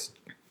ridiculous.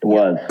 It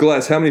was.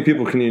 Gless, how many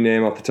people can you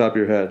name off the top of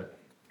your head?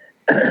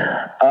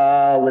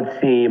 Let's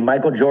see.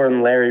 Michael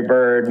Jordan, Larry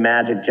Bird,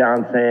 Magic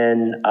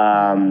Johnson.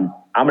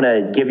 I'm going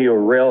to give you a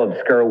real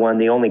obscure one.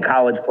 The only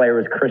college player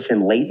was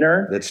Christian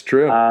Laettner. That's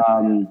true.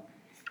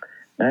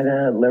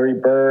 Larry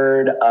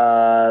Bird.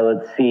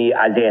 Let's see.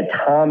 Isaiah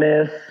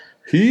Thomas.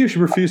 He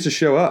refused to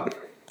show up.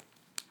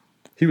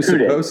 He was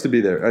supposed to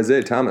be there.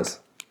 Isaiah Thomas.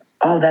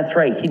 Oh, that's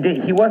right.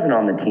 He wasn't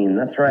on the team.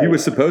 That's right. He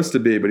was supposed to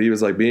be, but he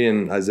was like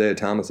being Isaiah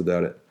Thomas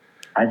about it.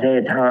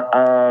 Isaiah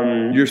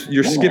Thomas.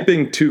 You're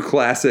skipping two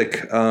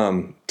classic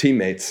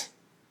teammates.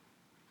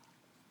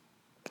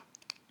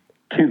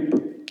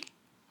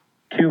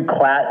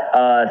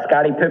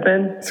 Scottie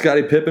Pippen.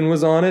 Scottie Pippen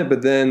was on it,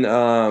 but then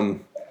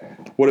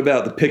what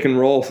about the pick and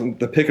roll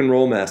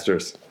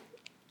masters?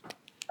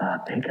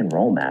 Pick and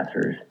roll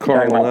masters.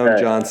 Karl Malone,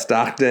 John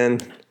Stockton.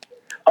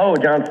 Oh,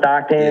 John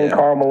Stockton,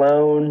 Karl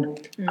Malone.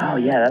 Oh,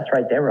 yeah, that's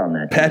right. They were on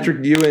that team.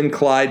 Patrick Ewing,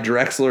 Clyde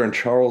Drexler, and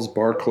Charles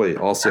Barkley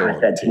also on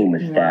that team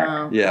was stacked.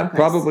 Wow. Yeah, Okay.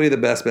 probably the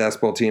best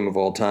basketball team of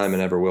all time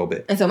and ever will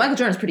be. And so Michael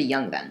Jordan's pretty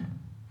young then.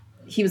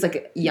 He was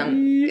like young.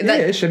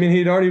 Ish. I mean,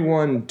 he'd already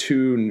won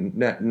 2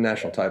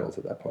 national titles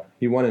at that point.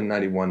 He won in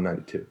 91,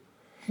 92.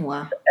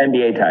 Wow.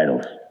 NBA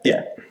titles.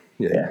 Yeah.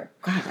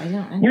 God, I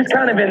don't. He was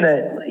kind of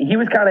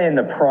in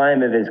the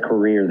prime of his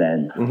career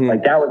then. Mm-hmm.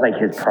 Like that was like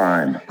his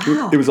prime.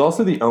 Wow. It was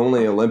also the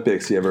only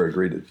Olympics he ever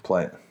agreed to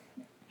play.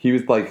 He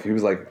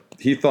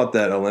thought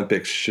that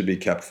Olympics should be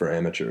kept for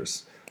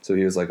amateurs. So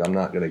he was like, I'm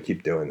not going to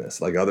keep doing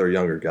this. Like other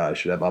younger guys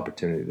should have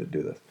opportunity to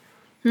do this.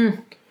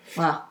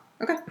 Wow.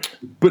 Okay.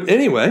 But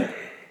anyway,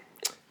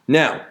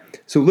 now,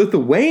 so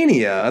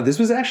Lithuania, this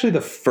was actually the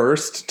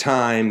first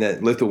time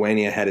that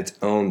Lithuania had its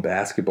own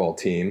basketball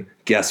team.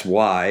 Guess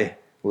why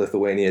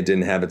Lithuania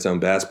didn't have its own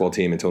basketball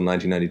team until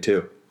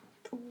 1992?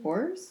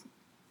 Wars?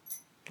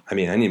 I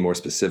mean, I need a more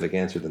specific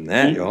answer than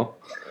that, y'all.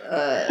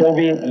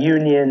 Soviet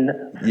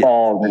Union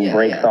falls and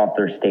breaks off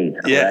their states,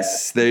 correct?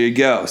 Yes, there you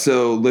go.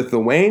 So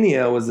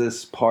Lithuania was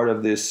this part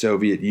of this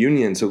Soviet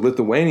Union. So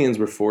Lithuanians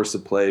were forced to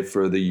play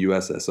for the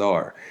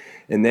USSR.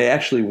 And they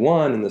actually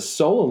won in the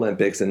Seoul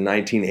Olympics in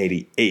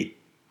 1988.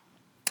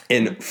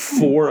 And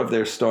 4 of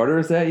their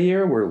starters that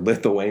year were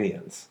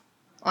Lithuanians.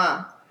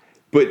 Wow.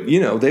 But,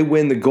 they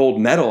win the gold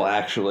medal,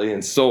 actually,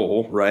 in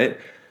Seoul, right?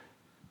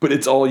 But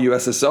it's all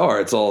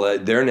USSR. It's all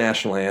their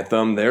national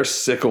anthem, their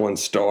sickle and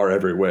star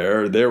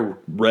everywhere, their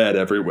red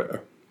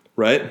everywhere,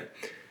 right?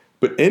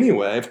 But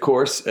anyway, of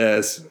course,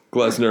 as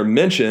Glessner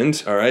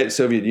mentioned, all right,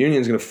 Soviet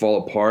Union's going to fall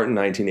apart in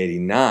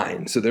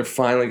 1989. So they're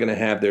finally going to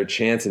have their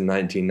chance in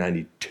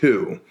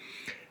 1992.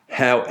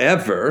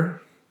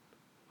 However,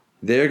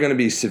 they're going to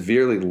be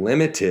severely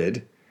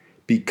limited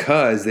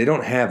because they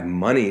don't have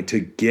money to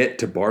get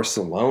to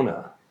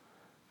Barcelona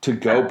to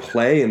go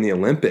play in the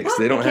Olympics. What?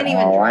 They don't can't have.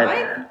 even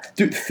drive?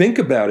 Dude, think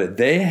about it.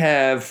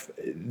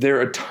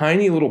 They're a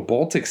tiny little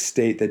Baltic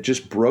state that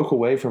just broke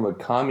away from a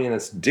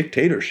communist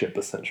dictatorship,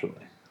 essentially.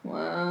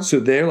 Wow.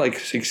 So they're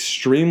like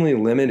extremely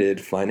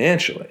limited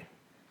financially.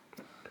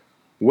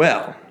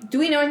 Well, Do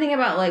we know anything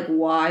about like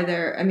why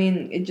they're? I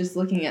mean, just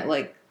looking at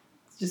like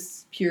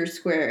just pure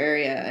square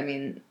area. I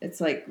mean, it's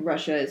like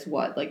Russia is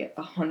what, like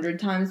 100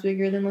 times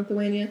bigger than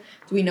Lithuania.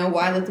 Do we know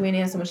why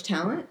Lithuania has so much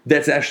talent?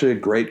 that's actually a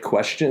great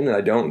question, and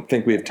I don't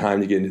think we have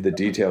time to get into the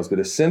details. But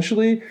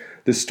essentially,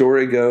 the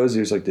story goes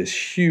there's like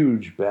this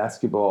huge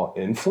basketball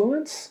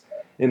influence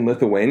in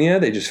Lithuania.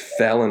 They just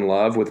fell in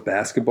love with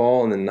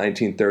basketball in the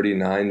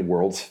 1939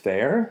 World's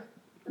Fair,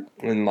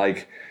 and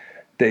like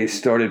they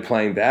started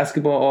playing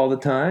basketball all the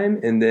time,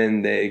 and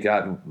then they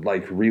got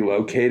like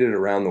relocated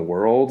around the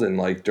world and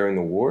like during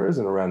the wars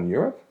and around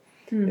Europe,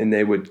 and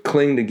they would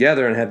cling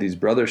together and have these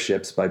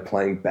brotherships by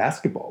playing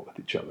basketball with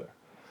each other.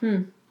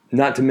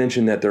 Not to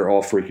mention that they're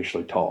all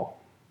freakishly tall.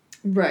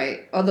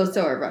 Right. Although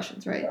so are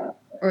Russians, right?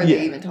 Or are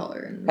they even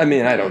taller? I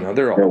mean, I don't know.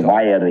 They're all They're tall.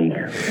 wiry.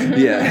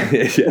 Yeah.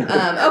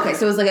 Okay,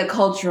 so it was like a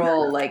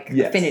cultural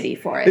affinity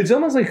for it. It's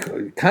almost like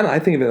I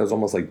think of it as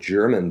almost like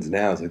Germans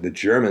now. It's like the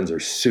Germans are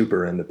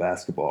super into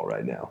basketball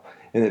right now.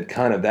 And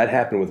that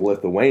happened with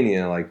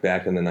Lithuania like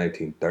back in the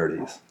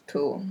 1930s.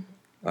 Cool.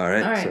 All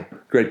right. All right. So,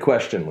 great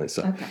question,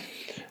 Lisa. Okay.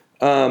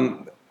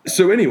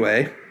 So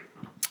anyway,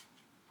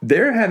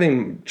 they're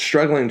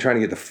struggling trying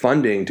to get the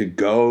funding to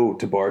go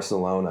to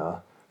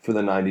Barcelona for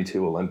the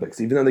 92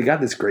 Olympics, even though they got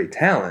this great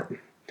talent.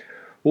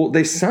 Well,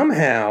 they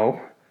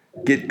somehow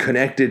get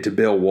connected to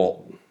Bill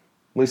Walton.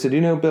 Lisa, do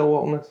you know who Bill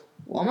Walton is?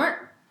 Walmart?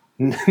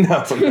 No.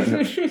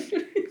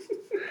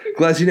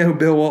 Glad you know who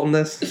Bill Walton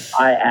is?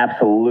 I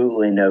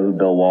absolutely know who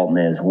Bill Walton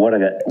is. What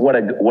a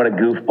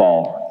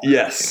goofball.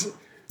 Yes.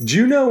 Do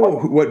you know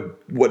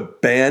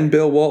what band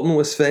Bill Walton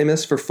was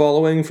famous for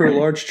following for a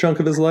large chunk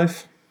of his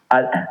life?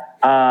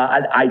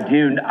 I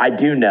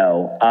do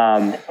know.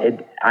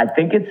 I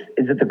think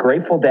is it the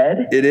Grateful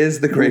Dead? It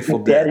is the Grateful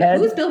Dead. Deadhead?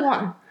 Who's Bill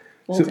Walton?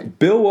 So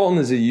Bill Walton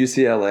is a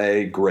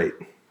UCLA great.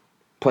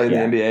 Played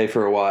in the NBA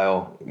for a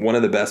while. One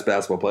of the best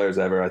basketball players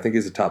ever. I think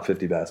he's a top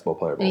 50 basketball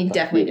player. And he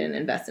definitely didn't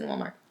invest in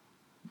Walmart.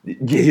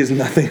 He has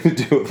nothing to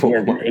do with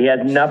Walmart. He has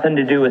nothing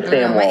to do with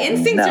Sam My Walton.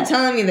 instincts No. are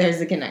telling me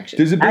there's a connection.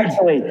 There's a big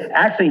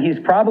Actually, he's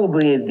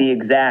probably the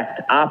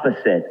exact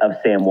opposite of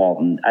Sam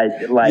Walton.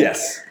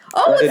 yes.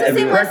 Oh, it's the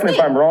same last correct me name.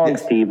 if I'm wrong,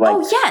 Steve. Like,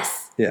 Oh,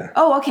 yes. Yeah.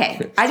 Oh,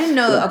 okay. I didn't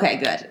know. Okay,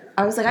 good.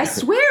 I was like, I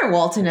swear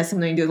Walton has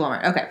something to do with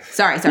Walmart. Okay,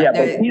 sorry. yeah,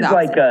 but he's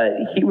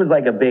he was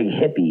like a big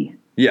hippie.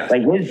 Yeah.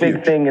 Like his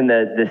big thing in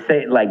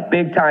like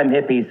big time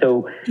hippie.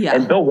 So, Yeah.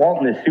 and Bill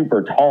Walton is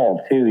super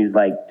tall too. He's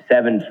like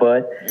 7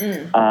 foot.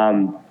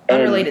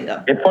 Unrelated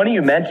though. It's funny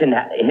you mentioned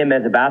him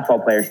as a basketball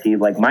player, Steve.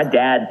 Like my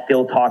dad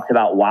still talks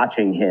about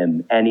watching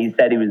him, and he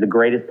said he was the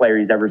greatest player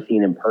he's ever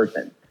seen in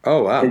person.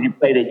 Oh, wow. Because he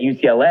played at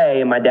UCLA,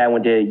 and my dad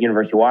went to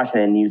University of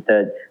Washington, and he used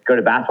to go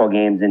to basketball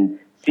games and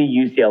see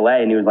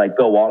UCLA, and he was like,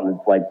 Bill Walton is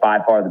like by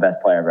far the best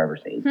player I've ever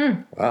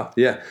seen. Wow.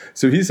 Yeah.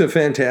 So he's a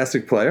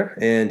fantastic player,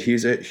 and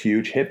he's a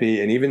huge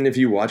hippie. And even if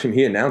you watch him,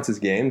 he announces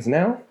games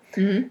now.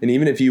 Mm-hmm. And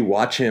even if you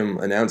watch him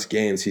announce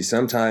games, he's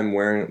sometimes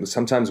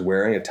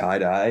wearing a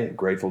tie-dye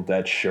Grateful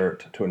Dead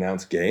shirt to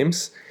announce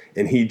games.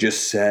 And he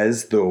just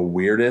says the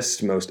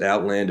weirdest, most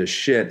outlandish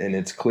shit, and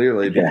it's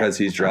clearly because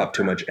he's dropped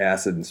too much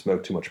acid and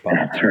smoked too much pot.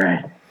 That's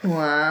right.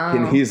 Wow.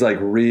 And he's like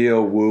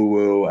real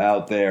woo-woo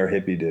out there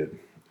hippie dude.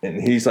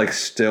 And he's like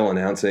still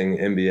announcing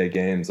NBA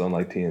games on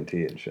like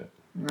TNT and shit.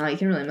 Wow, you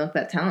can really milk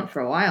that talent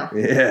for a while.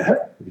 Yeah,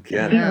 you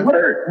can. Yeah. What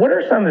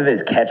are some of his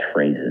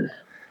catchphrases?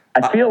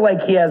 I feel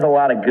like he has a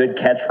lot of good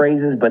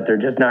catchphrases, but they're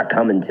just not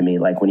coming to me.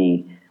 Like when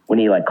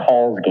he like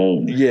calls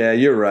games. Yeah,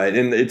 you're right,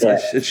 and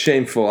it's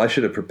shameful. I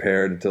should have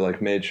prepared to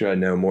like made sure I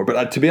know more.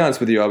 But to be honest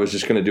with you, I was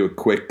just going to do a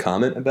quick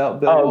comment about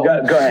Bill. Oh,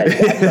 go ahead.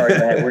 I'm sorry, go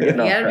ahead. We're getting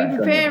off You gotta track. be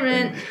prepared,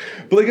 man.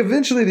 But like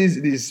eventually,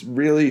 these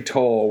really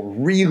tall,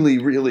 really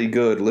really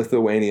good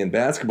Lithuanian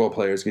basketball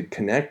players get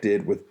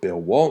connected with Bill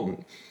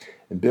Walton,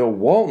 and Bill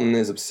Walton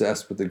is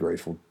obsessed with the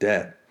Grateful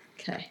Dead.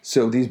 Okay.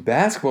 So these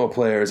basketball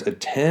players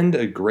attend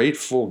a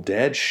Grateful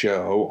Dead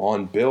show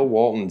on Bill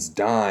Walton's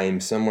dime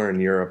somewhere in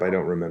Europe. I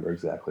don't remember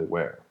exactly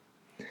where.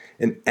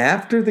 And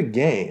after the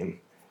game,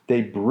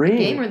 they bring...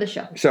 Game or the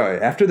show? Sorry,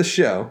 after the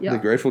show, Yeah. the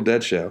Grateful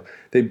Dead show,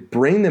 they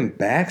bring them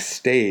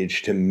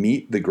backstage to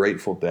meet the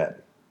Grateful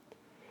Dead.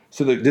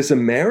 So this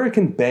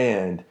American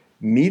band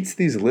meets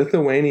these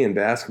Lithuanian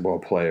basketball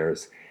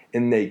players,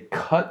 and they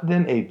cut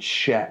them a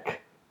check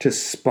to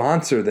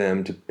sponsor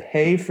them, to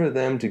pay for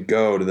them to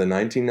go to the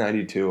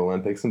 1992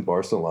 Olympics in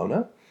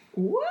Barcelona.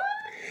 What?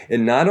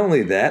 And not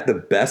only that, the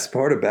best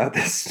part about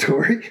this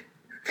story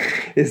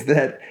is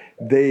that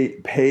they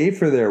pay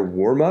for their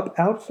warm-up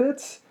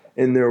outfits,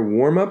 and their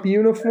warm-up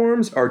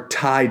uniforms are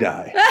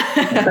tie-dye.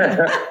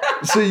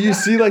 So you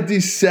see like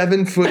these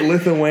 7-foot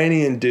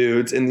Lithuanian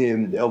dudes in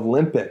the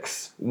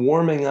Olympics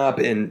warming up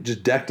and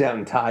just decked out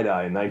in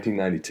tie-dye in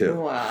 1992.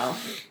 Wow.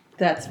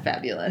 That's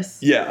fabulous.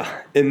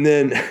 Yeah, and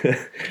then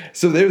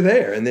so they're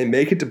there, and they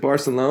make it to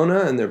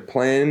Barcelona, and they're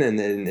playing, and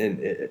then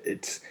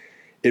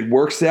it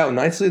works out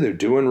nicely. They're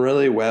doing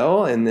really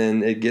well, and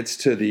then it gets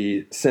to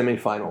the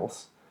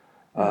semifinals.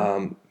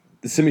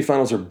 The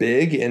semifinals are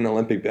big in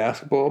Olympic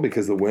basketball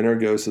because the winner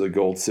goes to the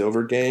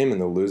gold-silver game, and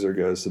the loser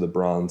goes to the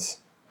bronze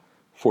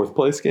fourth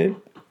place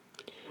game.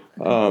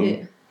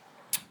 Yeah.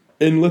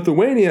 And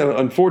Lithuania,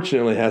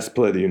 unfortunately, has to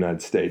play the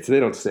United States. They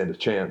don't stand a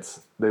chance.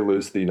 They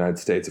lose to the United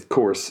States. Of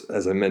course,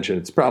 as I mentioned,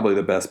 it's probably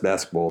the best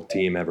basketball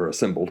team ever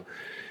assembled.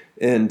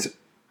 And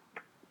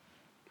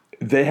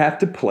they have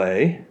to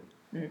play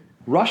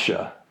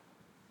Russia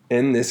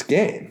in this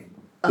game.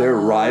 Their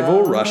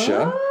rival,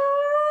 Russia.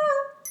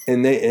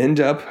 And they end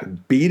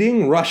up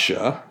beating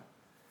Russia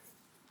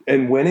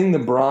and winning the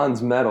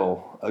bronze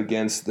medal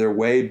against their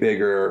way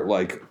bigger,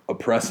 like,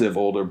 oppressive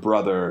older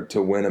brother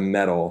to win a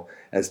medal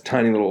as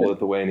tiny little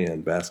Lithuania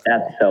in basketball.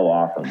 That's so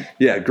awesome.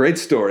 Yeah, great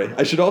story.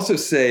 I should also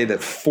say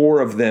that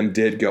 4 of them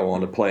did go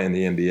on to play in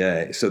the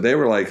NBA. So they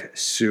were like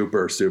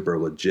super, super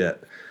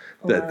legit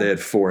that they had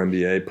 4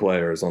 NBA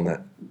players on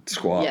that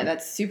squad. Yeah,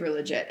 that's super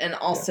legit. And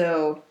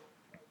also,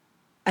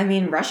 I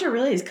mean, Russia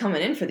really is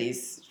coming in for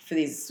these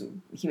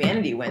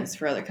humanity wins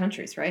for other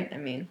countries, right? I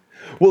mean,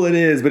 Well, it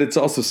is, but it's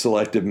also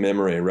selective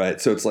memory,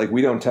 right? So it's like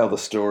we don't tell the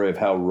story of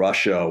how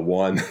Russia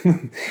won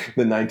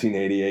the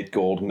 1988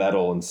 gold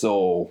medal in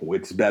Seoul.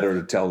 It's better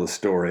to tell the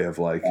story of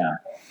like,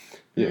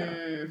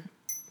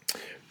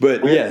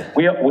 But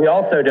We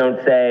also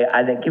don't say,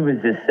 I think it was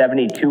the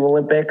 72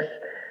 Olympics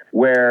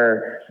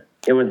where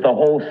it was the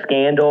whole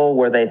scandal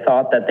where they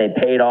thought that they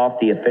paid off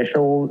the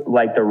officials,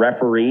 like the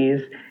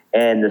referees,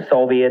 and the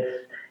Soviets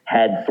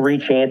had 3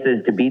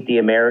 chances to beat the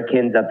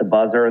Americans at the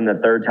buzzer, and the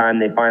third time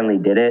they finally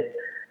did it.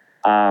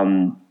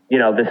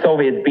 The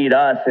Soviets beat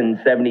us in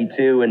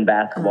 72 in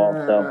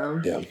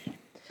basketball.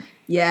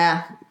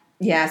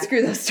 Yeah,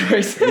 screw those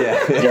stories.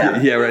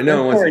 Yeah, right.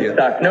 No one wants to hear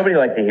that. Nobody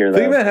likes to hear that.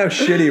 Think about how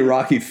shitty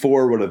Rocky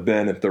IV would have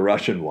been if the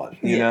Russian won.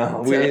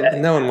 No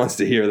one wants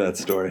to hear that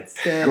story.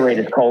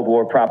 Greatest Cold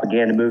War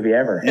propaganda movie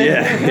ever.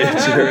 Yeah,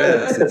 it sure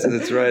is.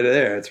 It's right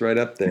there. It's right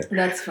up there.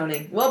 That's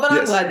funny. Well, but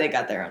I'm glad they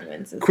got their own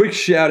wins. Quick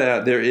shout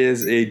out. There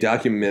is a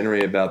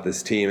documentary about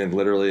this team. It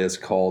literally is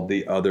called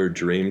The Other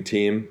Dream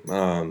Team.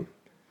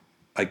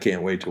 I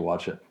can't wait to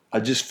watch it. I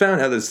just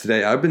found out this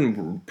today. I've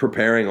been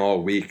preparing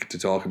all week to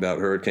talk about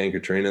Hurricane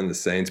Katrina and the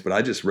Saints, but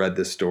I just read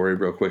this story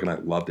real quick and I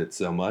loved it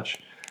so much.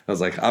 I was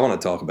like, I want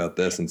to talk about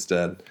this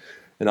instead,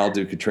 and I'll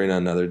do Katrina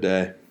another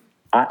day.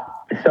 I've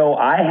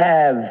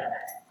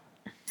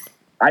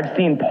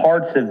seen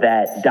parts of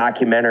that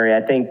documentary.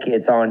 I think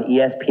it's on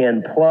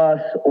ESPN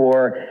Plus,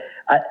 or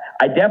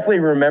I definitely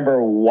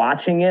remember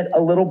watching it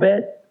a little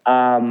bit.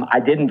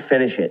 I didn't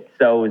finish it,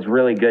 so it was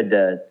really good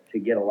to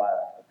get a lot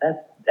of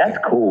That's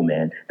cool,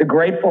 man. The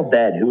Grateful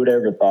Dead. Who would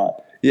have ever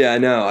thought? Yeah, I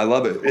know. I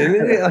love it.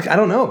 And like, I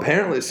don't know.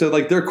 Apparently, so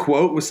like their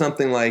quote was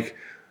something like,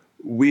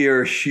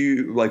 we're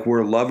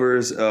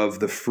lovers of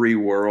the free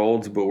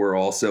world, but we're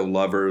also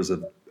lovers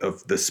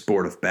of the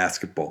sport of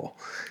basketball.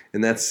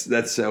 And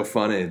that's so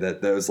funny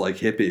that those like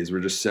hippies were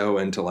just so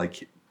into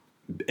like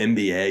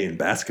NBA and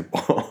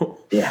basketball.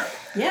 Yeah.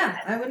 Yeah,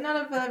 I would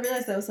not have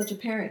realized that was such a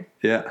pairing.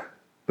 Yeah.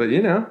 But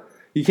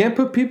you can't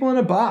put people in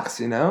a box,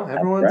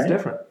 Everyone's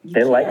different.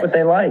 They like what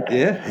they like.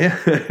 Yeah.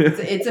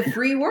 It's a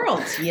free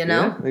world,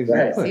 Yeah,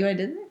 exactly. See what I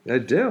did there? I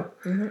do.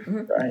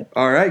 Mm-hmm. Right.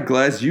 All right,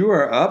 Glez, you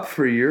are up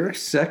for your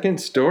second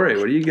story.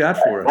 What do you got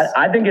for us?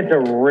 I think it's a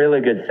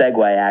really good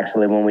segue,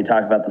 actually, when we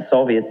talk about the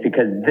Soviets,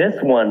 because this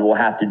one will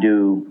have to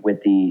do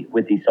with the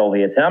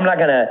Soviets. And I'm not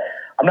gonna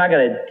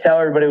tell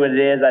everybody what it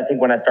is. I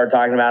think when I start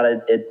talking about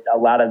it, a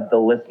lot of the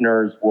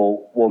listeners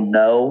will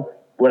know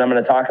what I'm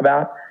going to talk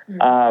about.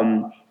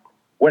 Mm-hmm.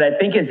 What I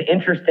think is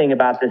interesting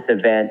about this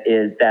event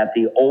is that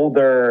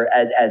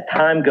as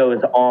time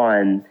goes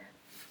on,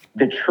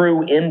 the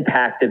true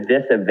impact of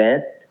this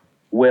event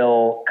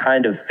will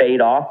kind of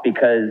fade off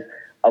because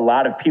a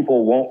lot of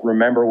people won't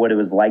remember what it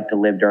was like to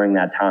live during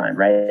that time,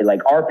 right?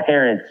 Like our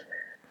parents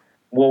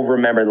will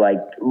remember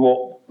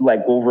we'll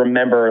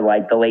remember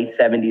like the late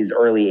 70s,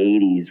 early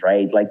 80s,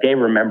 right? Like they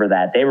remember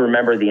that. They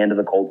remember the end of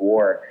the Cold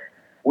War.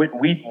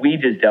 We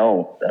just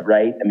don't,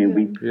 right? I mean,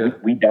 we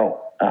don't.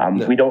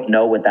 We don't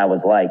know what that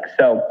was like.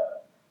 So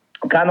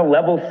kind of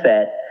level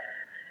set,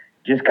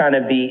 just kind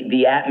of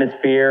the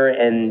atmosphere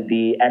and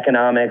the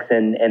economics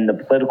and the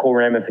political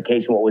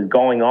ramification, what was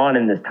going on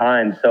in this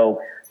time. So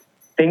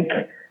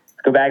let's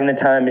go back in the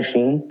time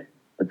machine.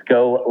 Let's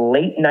go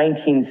late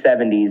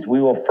 1970s.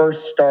 We will first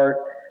start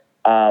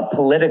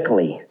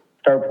politically.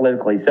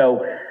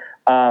 So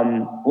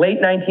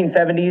late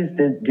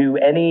 1970s, do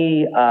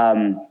any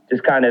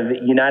just kind of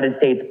United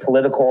States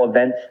political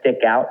events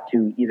stick out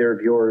to either of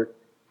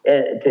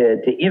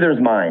to either's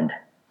mind?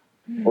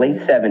 Late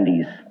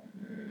 70s.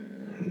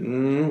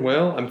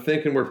 Well, I'm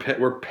thinking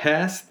we're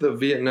past the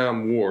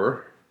Vietnam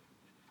War.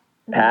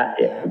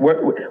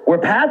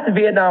 We're past the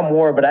Vietnam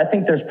War, but I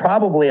think there's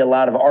probably a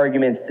lot of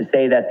arguments to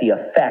say that the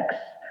effects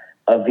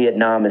of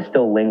Vietnam is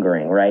still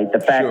lingering, right? The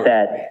fact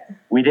that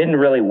we didn't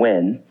really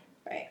win.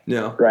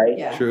 No. Right?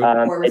 Yeah. True.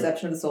 Poor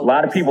reception of the soldiers. A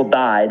lot of people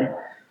died,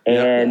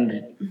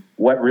 and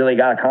what really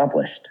got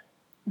accomplished?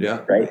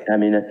 Yeah. Right? I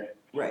mean,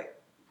 right.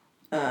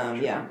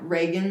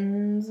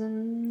 Reagan's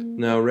and...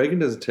 No, Reagan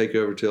doesn't take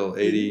over till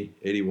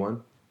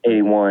 81.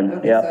 81,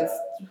 okay, yeah. So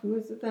who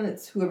is it then?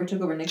 It's whoever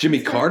took over Nixon.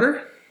 Jimmy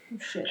Carter? Oh,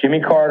 shit.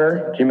 Jimmy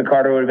Carter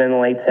would have been in the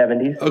late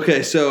 70s.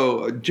 Okay,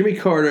 so Jimmy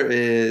Carter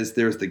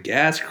there's the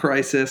gas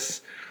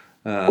crisis.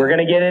 We're going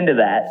to get into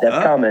that.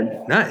 That's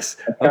coming. Nice.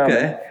 That's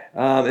okay.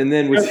 And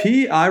then was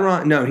he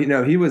Iran? No,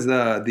 he was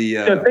the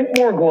So think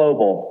more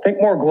global.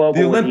 Think more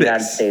global the with the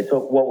United States.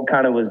 What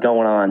kind of was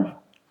going on?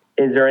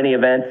 Is there any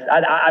events?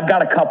 I've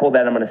got a couple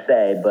that I'm going to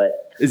say,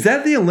 but... Is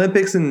that the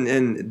Olympics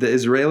and the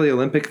Israeli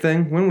Olympic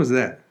thing? When was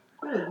that?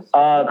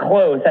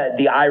 Close.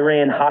 The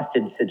Iran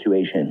hostage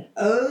situation.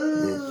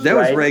 Oh. That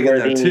was Reagan,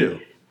 though, too.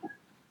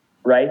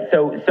 Right?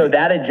 So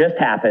that had just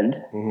happened,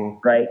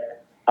 right?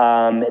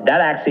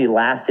 That actually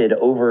lasted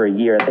over a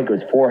year. I think it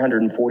was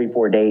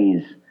 444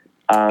 days, which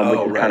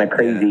is kind of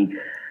crazy. Yeah.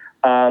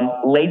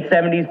 Late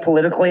 70s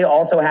politically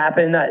also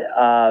happened.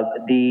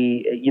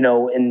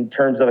 In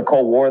terms of the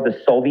Cold War, the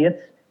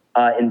Soviets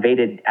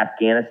invaded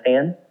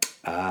Afghanistan.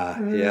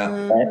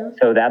 Yeah. Right?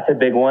 So that's a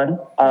big one.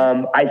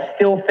 I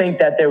still think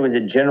that there was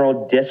a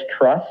general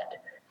distrust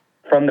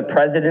from the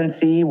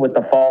presidency with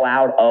the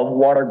fallout of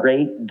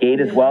Watergate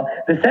as well.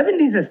 The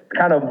 70s is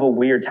kind of a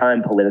weird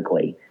time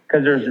politically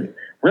because there's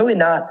really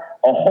not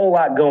a whole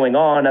lot going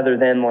on other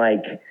than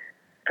like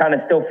kind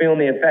of still feeling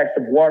the effects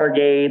of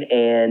Watergate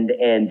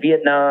and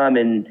Vietnam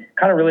and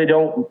kind of really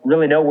don't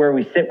really know where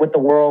we sit with the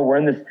world. We're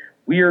in this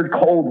weird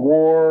Cold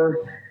War,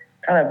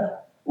 kind of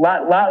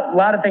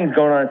lot of things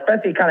going on,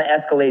 especially kind of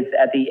escalates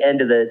at the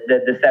end of the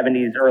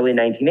 70s, early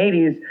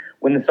 1980s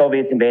when the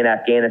Soviets invade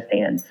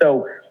Afghanistan.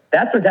 So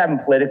that's what's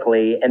happened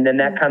politically. And then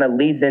that kind of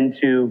leads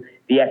into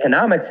the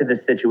economics of the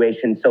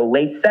situation. So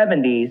late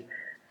 70s,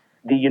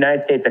 the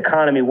United States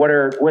economy,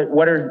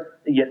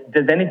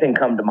 does anything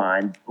come to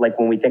mind? Like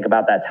when we think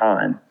about that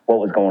time, what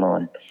was going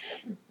on?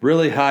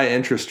 Really high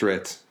interest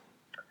rates.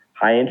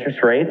 High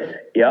interest rates.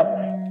 Yep.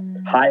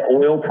 High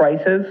oil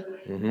prices.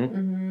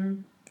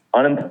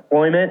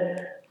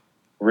 Unemployment,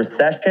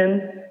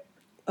 recession.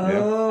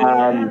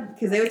 Oh,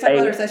 because they would talk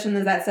about recession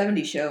as that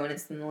 70s show, and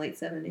it's in the late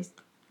 70s.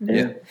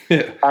 Yeah.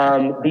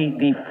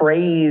 The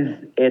phrase,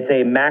 it's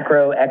a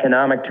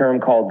macroeconomic term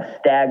called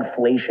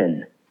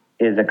stagflation,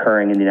 is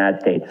occurring in the United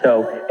States.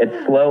 So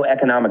it's slow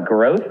economic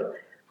growth,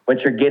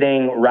 but you're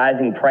getting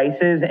rising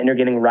prices and you're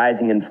getting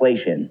rising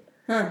inflation.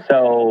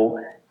 So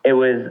it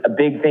was a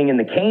big thing in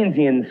the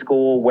Keynesian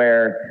school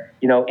where,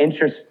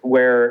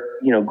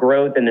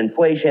 growth and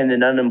inflation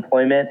and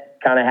unemployment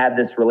kind of have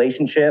this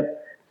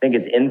relationship. I think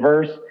it's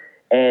inverse.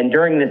 And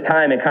during this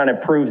time, it kind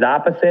of proves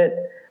opposite.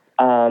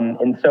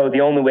 And so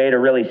the only way to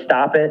really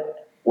stop it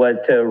was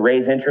to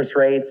raise interest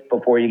rates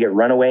before you get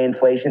runaway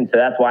inflation. So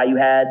that's why you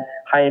had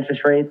high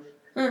interest rates.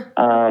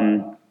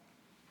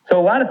 So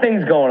a lot of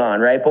things going on,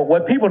 right? But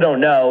what people don't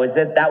know is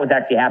that was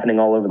actually happening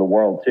all over the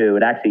world too.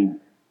 It actually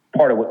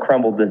part of what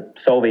crumbled the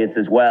Soviets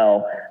as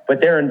well. But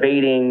they're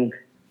invading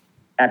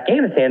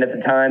Afghanistan at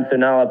the time, so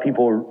not a lot of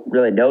people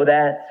really know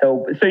that.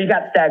 So you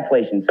got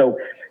stagflation. So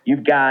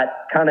you've got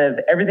kind of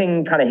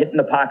everything kind of hitting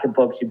the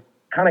pocketbooks. You've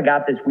kind of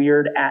got this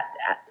weird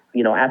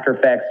after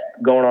effects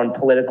going on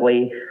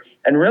politically.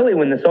 And really,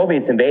 when the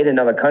Soviets invade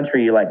another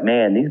country, you're like,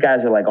 man, these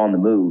guys are like on the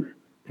move,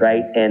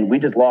 right? And we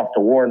just lost a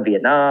war in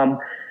Vietnam.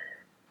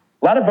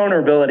 A lot of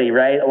vulnerability,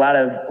 right? A lot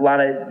of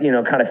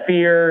kind of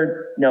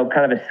fear,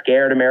 kind of a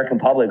scared American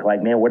public,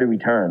 like, man, where do we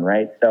turn,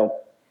 right? So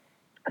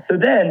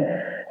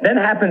then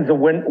happens the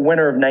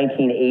winter of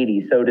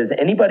 1980. So does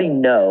anybody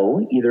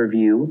know, either of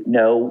you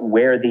know,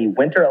 where the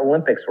Winter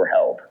Olympics were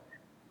held?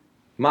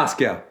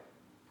 Moscow.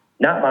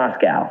 Not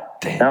Moscow.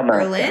 Damn. Not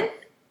Moscow. Berlin?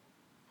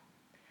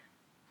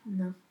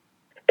 No.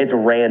 It's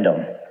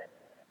random.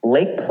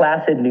 Lake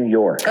Placid, New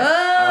York. Oh,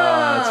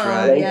 that's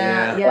right.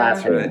 Yeah.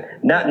 That's right.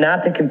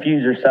 Not to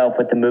confuse yourself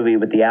with the movie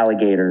with the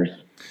alligators.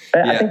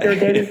 I think they were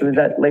gators. Was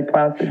that Lake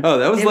Placid? Oh,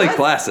 that was Lake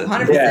Placid.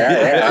 100%.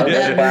 Yeah. I love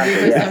that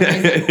movie for some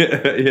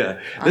reason. Yeah.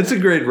 That's a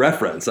great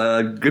reference.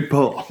 Good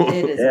pull.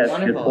 It is Yeah,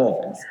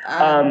 wonderful.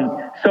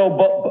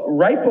 But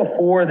right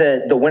before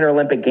the Winter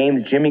Olympic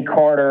Games, Jimmy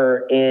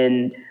Carter,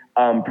 in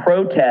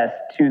protest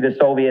to the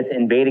Soviets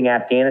invading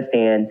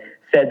Afghanistan,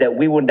 said that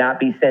we would not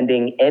be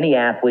sending any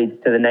athletes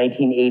to the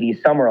 1980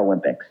 Summer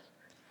Olympics.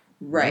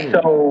 Right.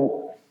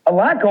 So a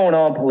lot going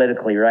on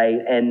politically, right?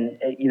 And,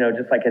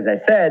 just like as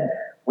I said,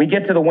 we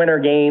get to the Winter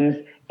Games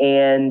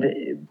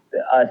and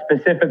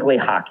specifically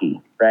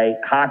hockey, right?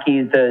 Hockey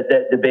is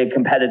the big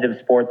competitive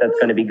sport that's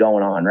going to be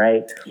going on,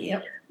 right?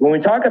 Yep. When we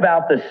talk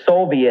about the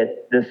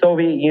Soviet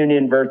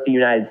Union versus the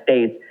United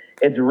States,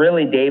 it's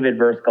really David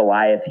versus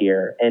Goliath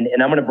here. And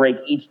I'm going to break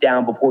each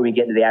down before we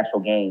get into the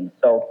actual games.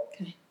 So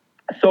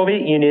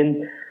Soviet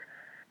Union,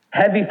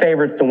 heavy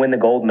favorites to win the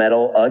gold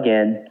medal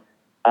again.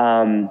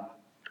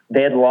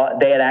 They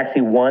had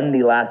actually won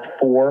the last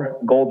 4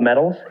 gold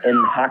medals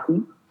in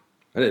hockey.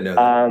 I didn't know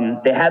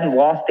that. They hadn't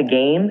lost a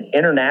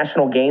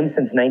international game,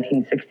 since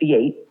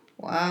 1968.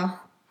 Wow.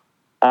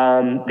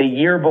 The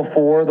year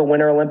before the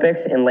Winter Olympics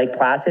in Lake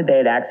Placid, they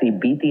had actually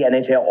beat the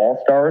NHL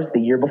All-Stars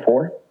the year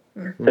before.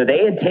 Mm-hmm. So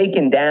they had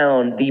taken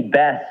down the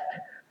best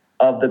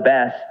of the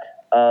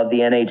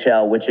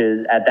NHL, which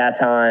is at that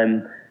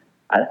time,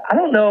 I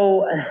don't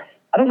know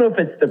if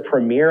it's the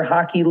premier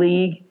hockey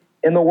league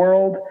in the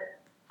world.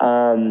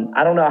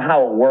 I don't know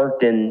how it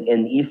worked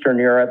in Eastern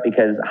Europe,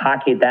 because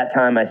hockey at that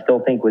time I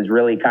still think was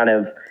really kind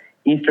of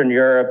Eastern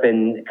Europe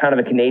and kind of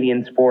a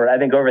Canadian sport. I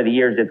think over the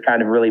years it's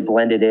kind of really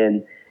blended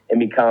in and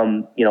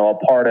become, a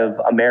part of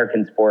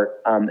American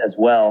sport as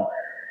well.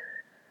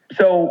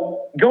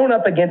 So going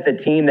up against a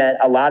team that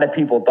a lot of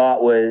people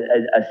thought was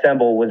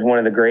one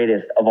of the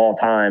greatest of all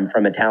time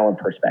from a talent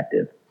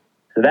perspective.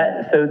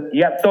 So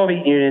you have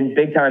Soviet Union,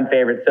 big time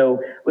favorite.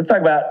 So let's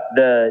talk about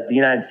the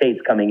United States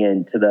coming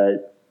into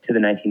the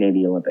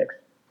 1980 Olympics.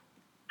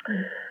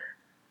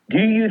 Do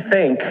you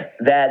think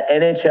that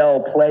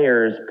NHL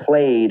players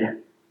played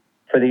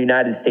for the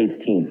United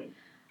States team?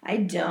 I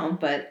don't,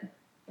 but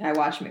I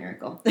watch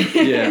Miracle.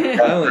 Yeah,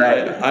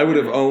 I would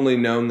have only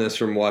known this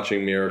from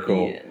watching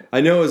Miracle. Yeah.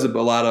 I know it was a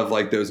lot of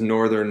like those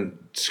northern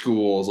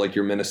schools, like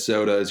your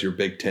Minnesotas, your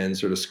Big Ten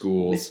sort of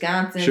schools.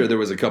 Wisconsin. Sure, there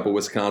was a couple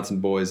Wisconsin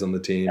boys on the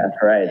team. That's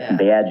right, yeah.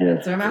 Badgers.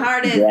 That's where my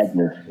heart is.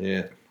 Badgers.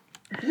 Yeah.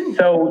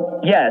 So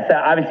yes,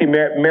 obviously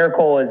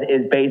Miracle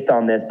is based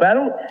on this, but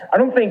I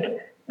don't think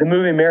the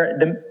movie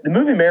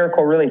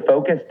Miracle really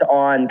focused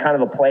on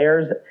kind of the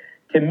players.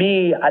 To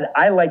me,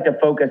 I like to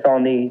focus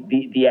on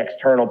the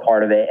external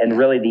part of it and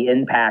really the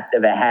impact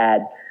that it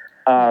had.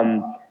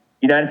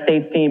 United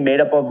States team made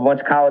up of a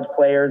bunch of college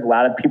players, a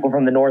lot of people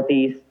from the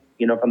Northeast,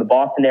 from the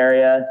Boston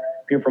area,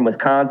 people from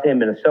Wisconsin,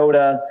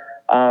 Minnesota,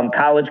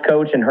 college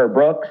coach and Herb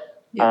Brooks.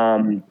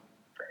 Yeah.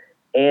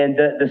 And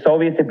the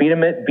Soviets had beat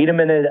them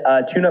in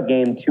a tune-up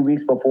game 2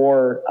 weeks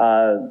before,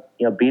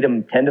 beat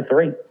them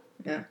 10-3.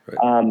 Yeah.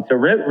 Right. So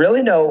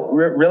really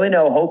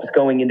no hopes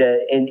going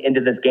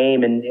into this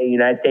game, and the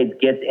United States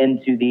gets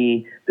into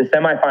the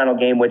semifinal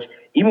game, which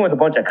even with a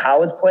bunch of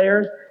college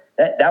players,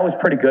 that was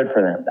pretty good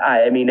for them.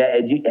 I mean,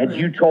 had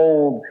you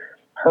told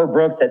Herb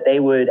Brooks that they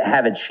would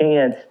have a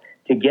chance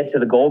to get to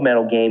the gold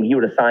medal game, he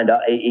would have signed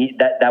up.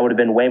 That would have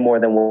been way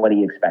more than what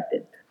he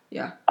expected.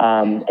 Yeah.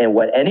 And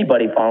what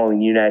anybody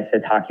following United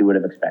States hockey would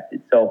have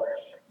expected. So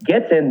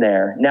gets in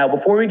there. Now,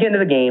 before we get into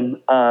the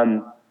game,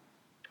 some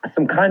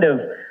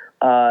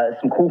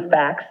cool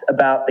facts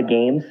about the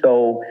game.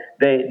 So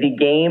the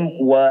game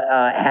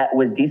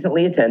was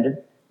decently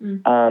attended,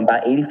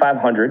 about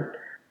 8,500.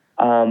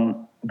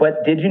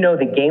 But did you know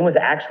the game was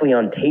actually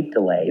on tape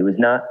delay? It was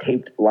not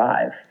taped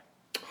live.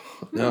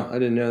 No, I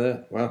didn't know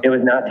that. Wow. It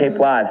was not taped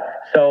live.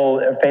 So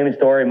a famous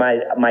story,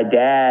 my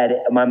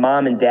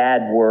mom and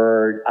dad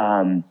were,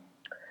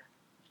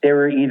 they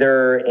were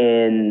either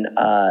in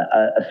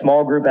a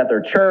small group at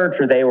their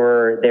church, or they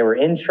were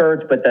in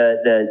church. But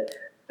the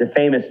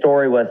famous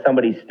story was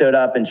somebody stood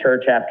up in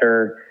church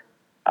after,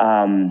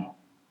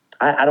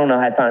 I don't know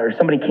how I found it, or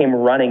somebody came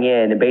running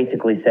in and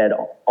basically said,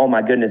 "Oh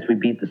my goodness, we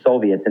beat the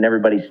Soviets," and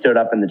everybody stood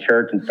up in the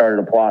church and started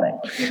applauding.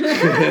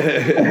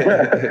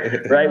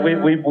 Right?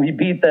 We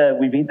beat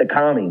the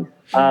commies.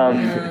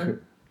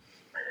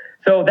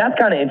 So that's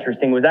kind of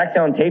interesting. It was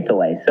actually on tape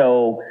delay.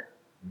 So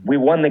we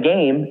won the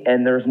game,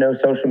 and there's no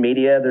social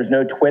media, there's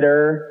no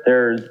Twitter,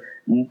 there's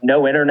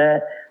no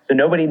internet, so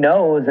nobody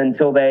knows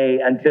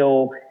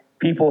until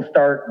people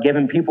start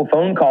giving people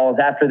phone calls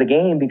after the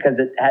game, because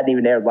it hadn't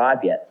even aired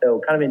live yet. So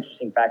kind of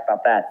interesting fact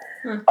about that.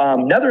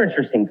 Another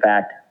interesting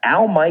fact,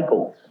 Al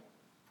Michaels,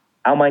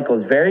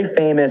 very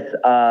famous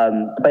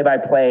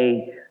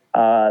play-by-play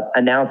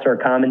announcer,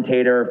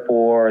 commentator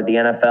for the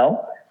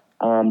NFL,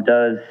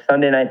 does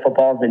Sunday Night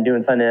Football, has been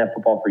doing Sunday Night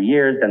Football for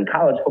years, done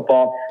college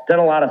football, done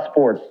a lot of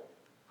sports.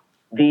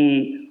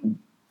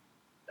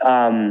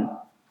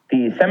 The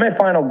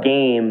semifinal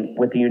game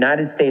with the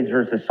United States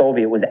versus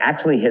Soviet was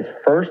actually his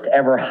first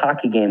ever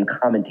hockey game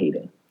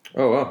commentating.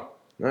 Oh, wow.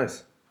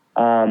 Nice.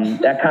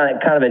 That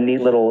kind of a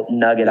neat little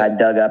nugget I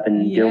dug up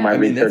and doing my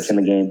research in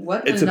the game.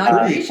 What an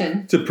inauguration.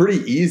 It's a pretty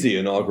easy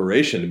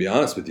inauguration, to be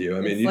honest with you. I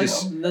mean,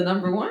 it's the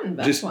number one,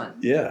 best one.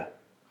 Yeah.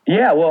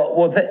 Yeah,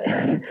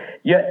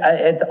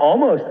 it's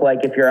almost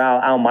like if you're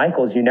Al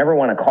Michaels, you never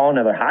want to call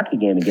another hockey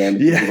game again.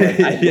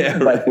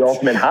 Like the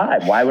ultimate high.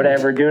 Why would I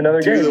ever do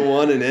another game? Do the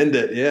one and end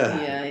it.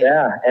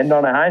 Yeah. End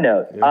on a high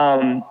note.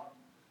 Yeah.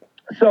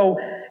 So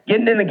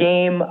getting in the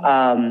game,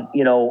 obviously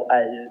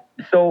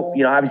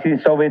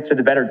the Soviets are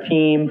the better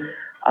team.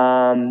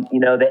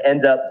 They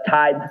end up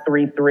tied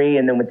 3-3,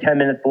 and then with 10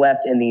 minutes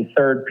left in the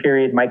third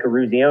period, Mike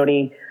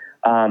Eruzione,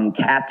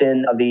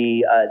 captain of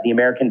the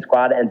American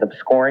squad, ends up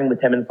scoring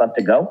with 10 minutes left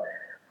to go.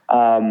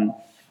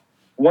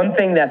 One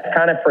thing that's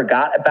kind of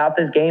forgot about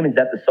this game is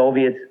that the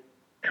Soviets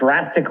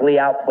drastically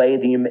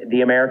outplayed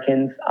the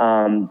Americans.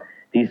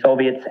 The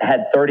Soviets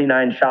had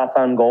 39 shots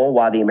on goal,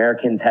 while the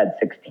Americans had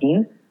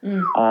 16.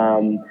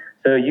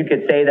 So you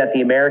could say that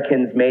the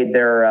Americans made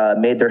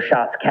their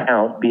shots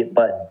count,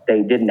 but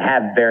they didn't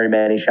have very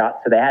many shots,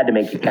 so they had to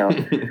make it count.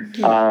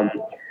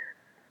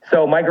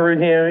 So Mike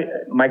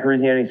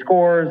Eruzione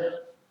scores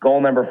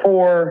goal number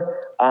 4.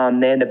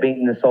 They end up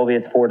beating the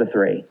Soviets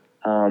 4-3.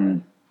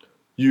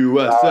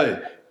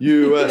 USA.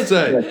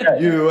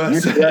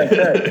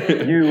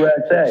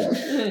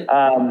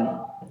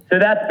 So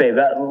that's big.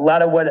 A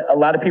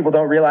lot of people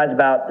don't realize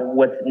about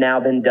what's now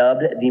been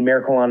dubbed the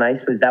Miracle on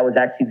Ice was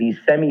actually the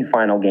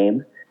semifinal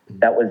game.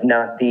 That was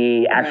not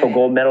the actual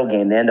gold medal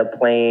game. They ended up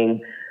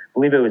playing, I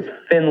believe it was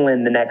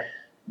Finland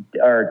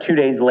 2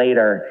 days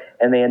later,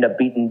 and they end up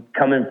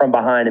coming from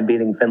behind and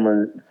beating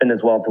Finland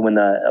as well to win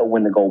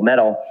the gold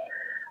medal.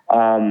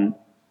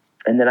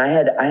 And then I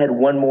had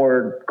one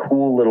more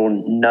cool little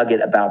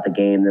nugget about the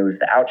game. There was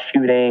the out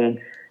shooting.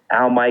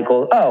 Al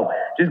Michaels. Oh,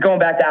 just going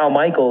back to Al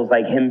Michaels,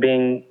 like him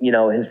being,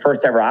 his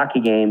first ever hockey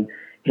game,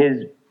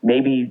 his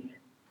maybe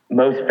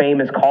most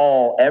famous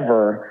call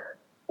ever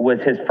was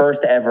his first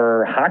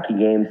ever hockey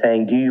game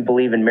saying, "Do you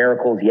believe in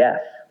miracles?"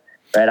 Yes.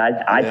 Right.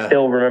 I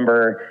still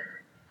remember,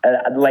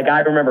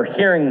 I remember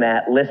hearing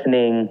that,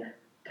 listening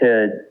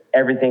to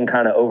everything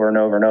kind of over and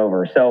over and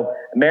over. So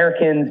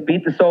Americans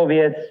beat the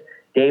Soviets,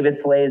 David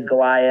slays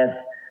Goliath,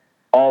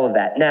 all of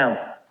that. Now,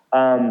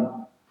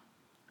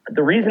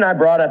 the reason I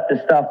brought up the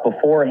stuff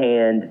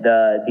beforehand,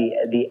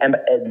 the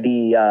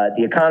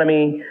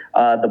economy,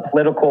 the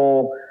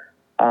political,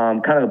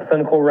 kind of the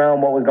political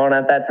realm, what was going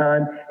on at that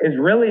time, is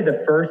really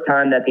the first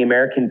time that the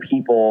American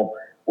people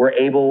were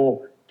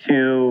able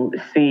to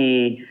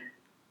see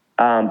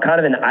kind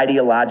of an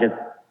ideological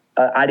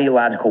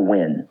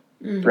win,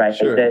 right?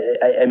 Sure.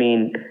 I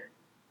mean,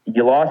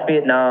 you lost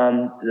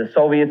Vietnam, the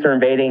Soviets are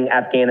invading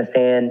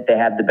Afghanistan, they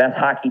have the best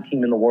hockey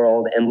team in the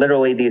world, and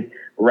literally these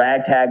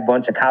ragtag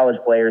bunch of college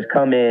players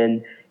come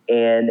in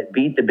and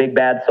beat the big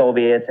bad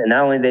Soviets, and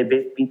not only they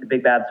beat the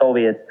big bad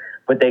Soviets,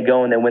 but they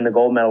go and they win the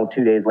gold medal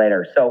 2 days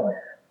later. So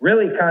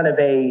really kind of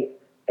a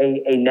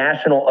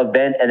national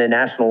event and a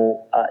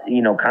national,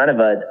 kind of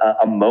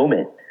a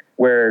moment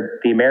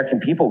where the American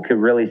people could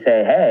really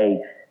say,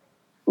 hey,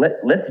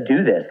 let's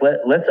do this.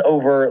 Let's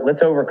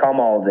overcome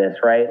all of this,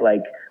 right?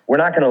 Like, we're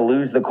not going to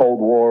lose the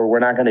Cold War. We're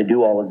not going to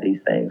do all of these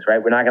things,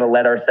 right? We're not going to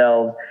let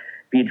ourselves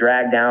be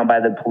dragged down by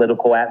the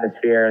political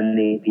atmosphere and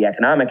the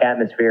economic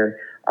atmosphere.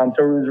 So it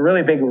was a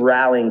really big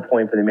rallying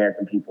point for the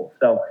American people.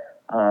 So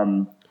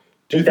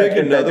do you think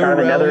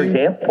another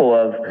example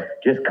of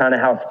just kind of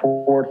how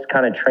sports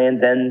kind of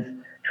transcends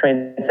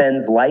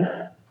transcends life,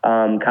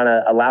 kind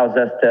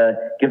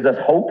of gives us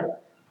hope.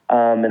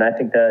 And I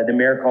think the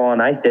Miracle on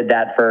Ice did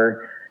that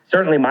for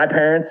certainly my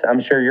parents.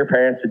 I'm sure your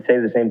parents would say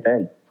the same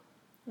thing.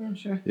 I'm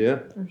sure. Yeah.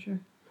 I'm sure.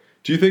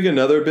 Do you think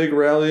another big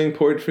rallying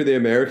point for the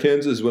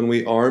Americans is when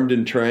we armed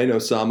and trained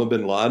Osama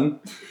bin Laden?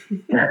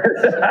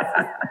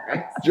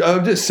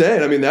 I'm just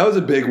saying. I mean, that was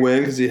a big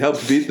win because he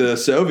helped beat the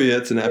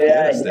Soviets in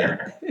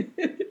Afghanistan.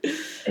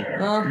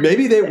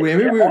 Maybe we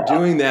were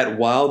doing that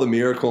while the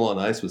Miracle on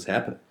Ice was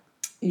happening.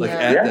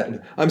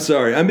 That. I'm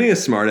sorry. I'm being a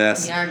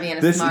smartass. You are being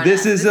a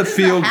This is a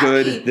feel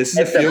good. This is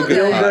a feel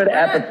good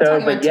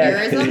episode. But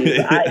yes,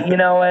 you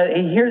know what?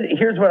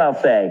 Here's what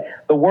I'll say.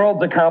 The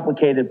world's a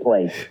complicated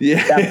place.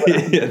 Yeah,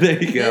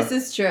 there you go. This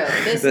is true.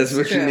 That's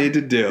what you need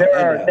to do.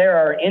 There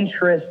are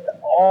interests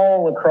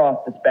all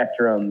across the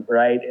spectrum,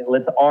 right?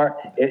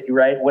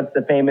 Right? What's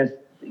the famous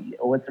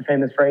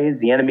phrase?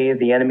 The enemy of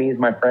the enemy is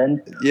my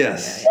friend.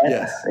 Yes.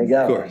 There you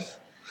go. Of course.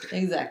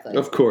 Exactly.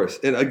 Of course.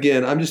 And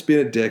again, I'm just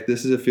being a dick.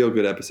 This is a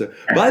feel-good episode.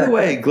 By the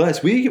way,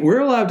 Gless, we're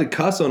allowed to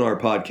cuss on our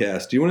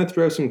podcast. Do you want to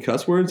throw some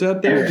cuss words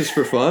out there just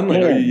for fun?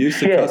 Like, are you used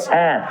to cuss?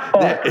 Ass,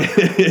 fuck.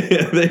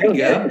 There you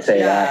go. Say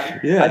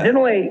that. Yeah.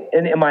 Generally,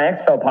 in my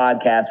XFL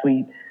podcast,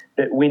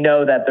 we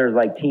know that there's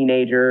like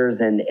teenagers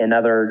and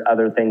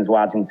other things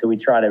watching, so we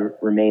try to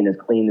remain as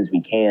clean as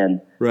we can.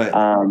 Right.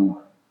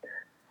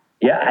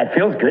 Yeah, it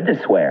feels good to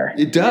swear.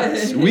 It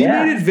does. We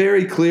made it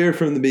very clear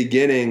from the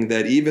beginning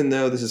that even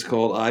though this is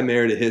called I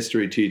Married a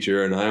History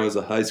Teacher and I was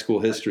a high school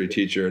history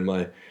teacher in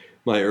my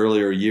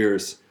earlier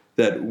years,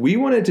 that we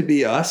wanted to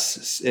be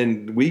us,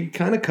 and we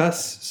kind of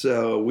cuss,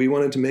 so we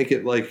wanted to make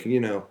it like,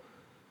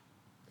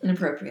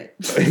 Inappropriate.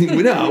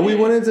 No, we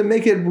wanted to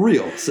make it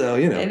real, so,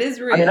 It is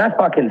real. I mean, I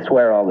fucking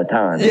swear all the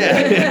time. Yeah.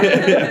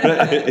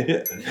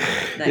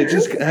 It's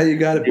just how you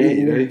got to be,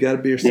 you got to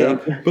be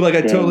yourself. But like,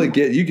 I totally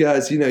get you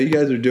guys, you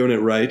guys are doing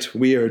it right.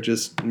 We are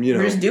just,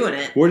 we're just doing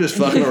it. We're just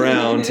fucking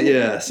around.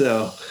 Yeah.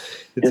 So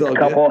it's just all a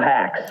couple good.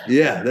 hacks.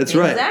 Yeah, that's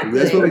right. Exactly.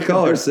 That's what we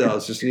call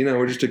ourselves. Just,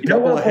 we're just a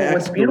couple of hacks.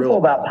 What's beautiful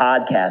about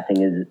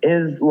podcasting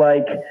is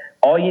like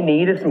all you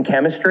need is some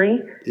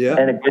chemistry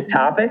and a good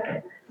topic.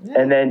 Yeah.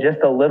 And then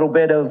just a little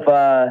bit of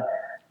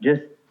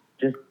just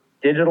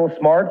digital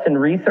smarts and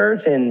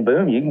research, and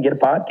boom, you can get a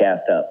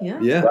podcast up.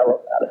 Yeah.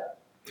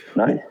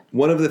 Nice.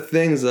 One of the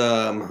things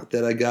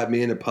that got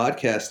me into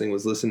podcasting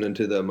was listening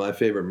to My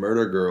Favorite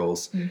Murder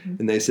Girls,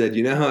 and they said,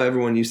 how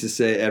everyone used to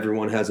say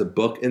everyone has a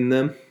book in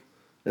them,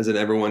 as in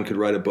everyone could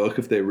write a book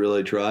if they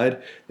really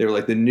tried. They were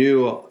like, the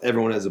new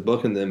everyone has a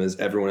book in them is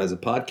everyone has a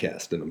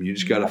podcast in them. You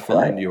just got to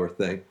find your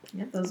thing.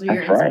 Yeah, those are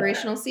your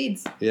inspirational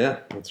seeds.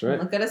 Yeah, that's right.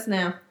 Look at us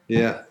now.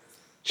 Yeah.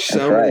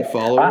 So many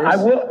followers.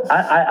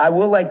 I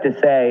will like to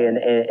say,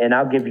 and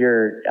I'll give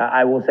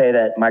I will say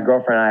that my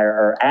girlfriend and I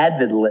are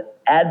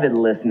avid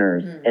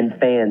listeners and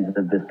fans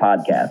of this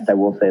podcast. I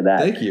will say that.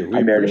 Thank you.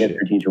 I married a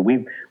history teacher.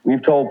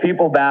 We've told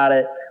people about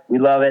it. We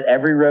love it.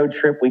 Every road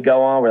trip we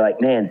go on, we're like,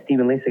 man, Steve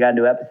and Lisa got a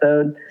new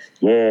episode.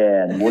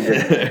 Yeah, and we'll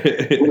just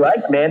we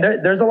like, man.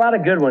 There's a lot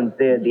of good ones.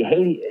 The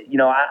Haiti,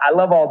 I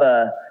love all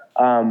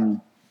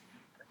the.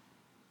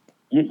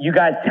 You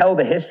guys tell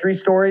the history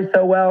stories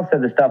so well. So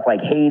the stuff like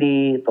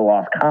Haiti, the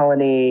Lost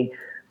Colony,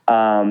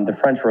 the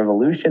French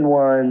Revolution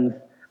ones,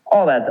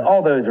 all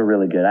those are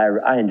really good.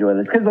 I enjoy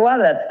this because a lot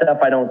of that stuff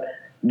I don't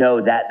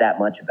know that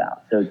much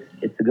about. So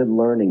it's a good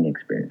learning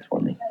experience for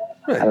me.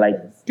 Right. I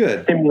like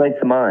good. Stimulates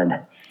the mind.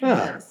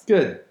 Ah,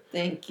 good.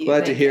 Thank you.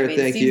 Glad to hear. Thank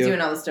you. Steve's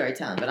doing all the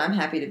storytelling, but I'm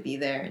happy to be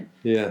there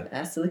and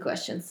ask silly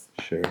questions.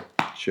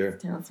 Sure.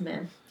 Talented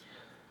man.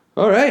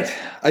 All right.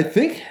 I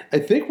think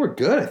we're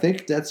good. I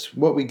think that's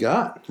what we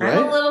got, right?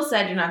 I'm a little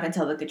sad you're not going to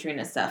tell the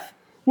Katrina stuff.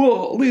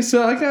 Well,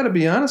 Lisa, I got to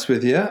be honest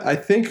with you. I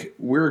think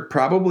we're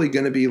probably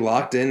going to be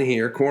locked in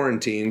here,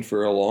 quarantined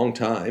for a long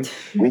time.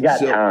 We got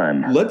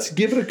time. Let's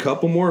give it a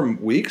couple more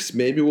weeks.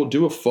 Maybe we'll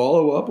do a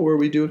follow-up where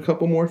we do a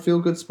couple more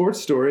feel-good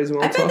sports stories. And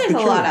we'll I bet there's a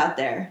lot out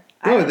there.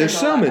 Oh, there's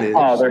so many.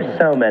 There's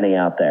so many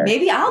out there.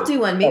 Maybe I'll do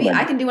one. Maybe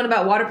I can do one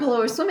about water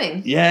polo or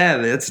swimming. Yeah,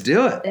 let's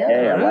do it.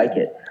 Hey, I like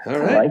it. All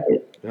right. I like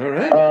it. All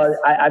right.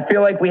 I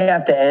feel like we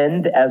have to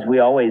end as we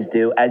always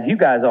do, as you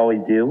guys always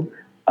do.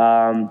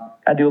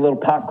 I do a little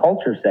pop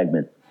culture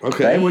segment.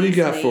 Okay, right? What do you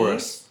got for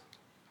us?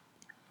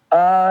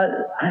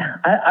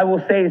 I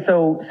will say,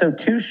 so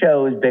 2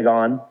 shows big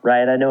on,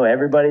 right? I know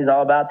everybody's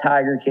all about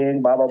Tiger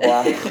King, blah, blah,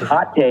 blah.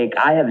 Hot take,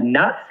 I have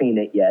not seen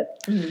it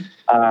yet.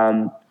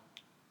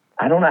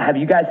 I don't know. Have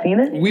you guys seen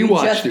it? We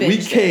watched it. We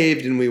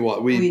caved and we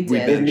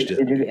binged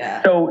it.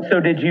 Yeah. So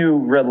did you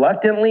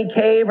reluctantly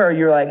cave, or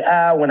you're like,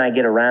 when I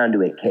get around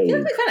to it, cave? I feel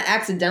like we kind of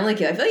accidentally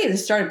caved. I feel like it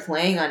just started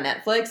playing on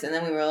Netflix, and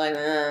then we were like,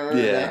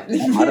 yeah. We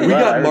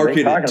got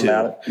marketed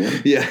too.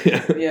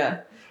 Yeah.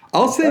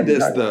 I'll say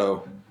this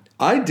though.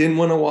 I didn't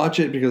want to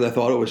watch it because I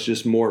thought it was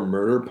just more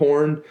murder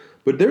porn,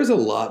 but there's a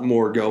lot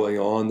more going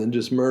on than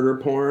just murder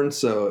porn,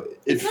 so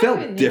it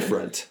felt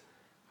different.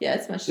 Yeah,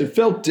 it's much different. It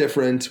felt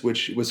different,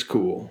 which was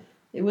cool.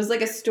 It was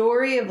like a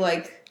story of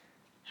like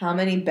how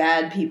many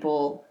bad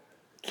people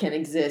can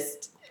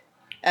exist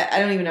I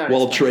don't even know.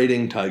 While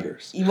trading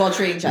tigers. While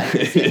trading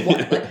tigers.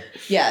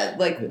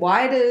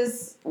 Why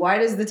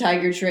does the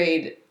tiger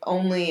trade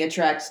only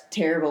attract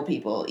terrible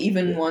people,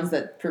 even ones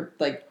that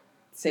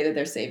say that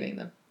they're saving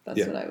them?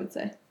 That's what I would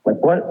say. Like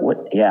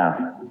what?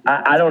 Yeah,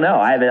 I don't know.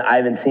 I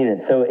haven't seen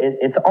it, so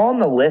it's on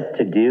the list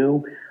to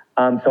do.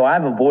 So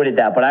I've avoided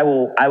that, but I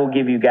will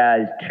give you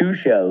guys 2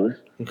 shows.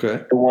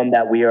 Okay. The one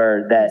that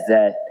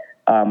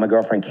my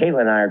girlfriend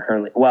Caitlin and I are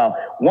currently. Well,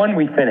 one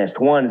we finished.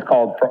 One is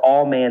called For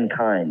All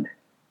Mankind.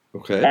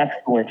 Okay.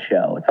 Excellent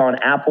show. It's on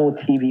Apple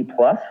TV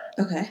Plus.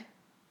 Okay.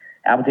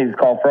 Apple TV is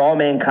called For All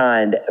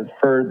Mankind.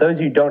 For those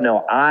of you who don't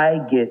know,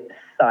 I get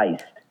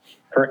sized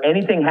for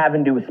anything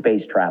having to do with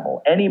space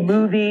travel. Any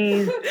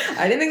movies.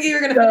 I didn't think you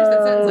were going to finish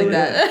that sentence like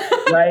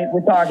that. Right?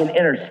 We're talking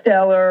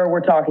Interstellar.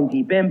 We're talking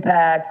Deep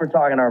Impact. We're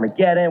talking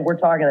Armageddon. We're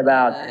talking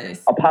about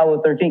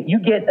Apollo 13. You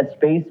get a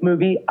space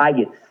movie, I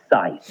get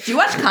sized. Do you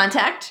watch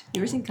Contact?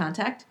 You ever seen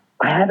Contact?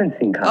 I haven't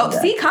seen Contact. Oh,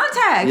 see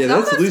Contact. Yeah,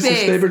 that's Lisa's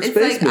space. favorite it's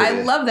space movie.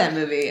 I love that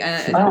movie.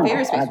 It's my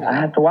favorite space movie. I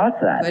have to watch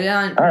that. Put it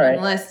on right.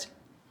 the list.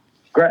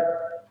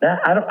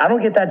 I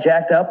don't get that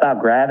jacked up about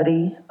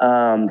Gravity.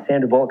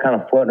 Sandra Bullock kind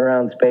of floating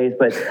around space,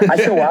 but I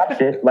still watched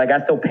it. Like,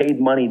 I still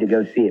paid money to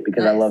go see it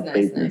because I love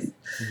space movies.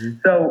 Mm-hmm.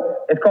 So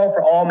it's called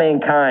For All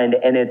Mankind,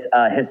 and it's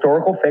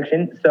historical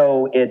fiction.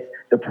 So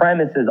the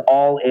premise is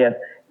all if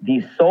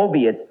the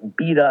Soviets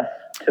beat us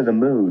to the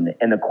moon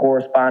and the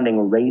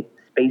corresponding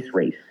space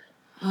race.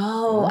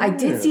 Oh, I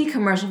did see a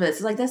commercial for this.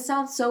 It's like, that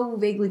sounds so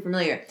vaguely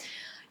familiar.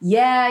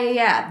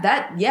 Yeah.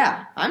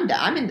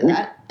 I'm into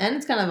that. And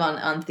it's kind of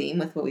on theme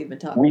with what we've been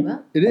talking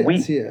about. It is,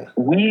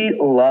 We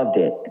loved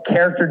it.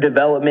 Character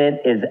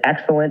development is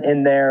excellent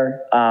in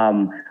there.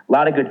 A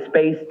lot of good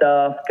space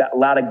stuff. Got a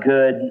lot of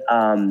good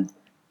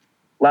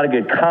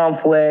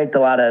conflict.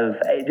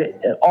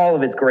 All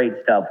of it's great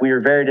stuff. We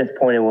were very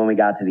disappointed when we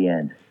got to the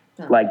end,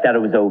 that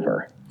it was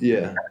over.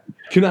 Yeah.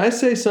 Can I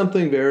say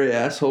something very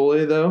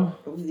assholey though?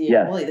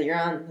 Yeah. Well, you're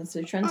on. That's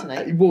your trend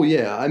tonight.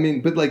 I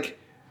mean, but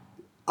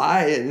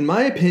in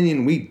my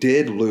opinion, we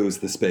did lose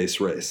the space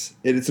race.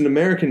 It's an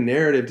American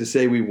narrative to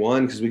say we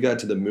won because we got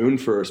to the moon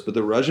first, but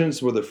the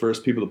Russians were the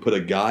first people to put a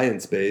guy in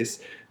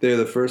space. They're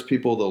the first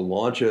people to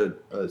launch a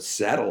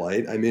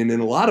satellite. I mean, in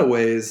a lot of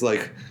ways,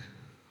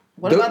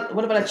 What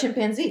about a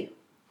chimpanzee?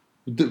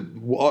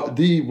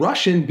 The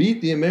Russian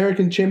beat the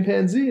American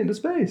chimpanzee into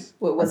space.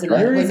 Was it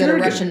a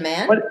Russian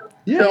man?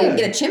 Yeah. You didn't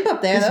get a chimp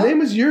up there, His name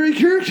was Yuri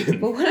Gagarin.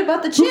 But what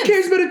about the chimp? Who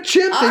cares about a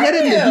chimp? They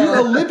had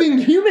a living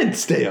human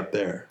stay up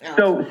there.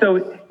 So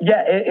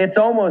it's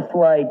almost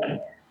like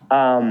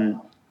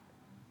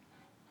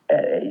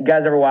you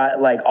guys ever watch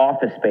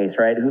Office Space,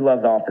 right? Who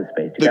loves Office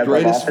Space? The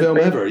greatest film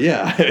ever,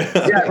 yeah.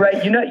 Yeah,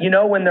 right. You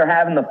know when they're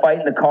having the fight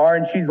in the car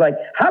and she's like,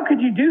 "How could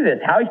you do this?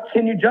 How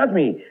can you judge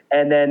me?"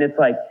 And then it's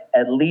like,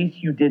 "At least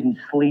you didn't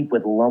sleep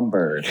with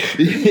Lumberg."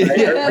 Right?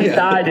 At least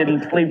I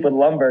didn't sleep with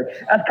Lumberg.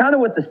 That's kind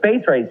of what the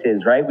space race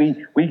is, right?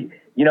 We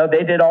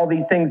they did all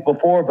these things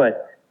before,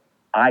 but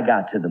I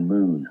got to the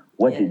moon.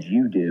 What did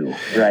you do,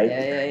 right?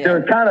 Yeah. So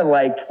it's kind of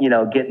like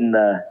getting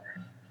to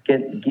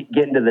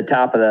the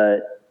top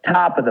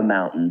of the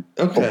mountain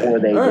before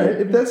they all right.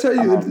 did. If that's how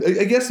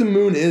I guess the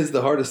moon is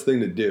the hardest thing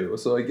to do.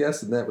 So I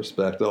guess in that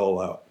respect,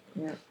 all out.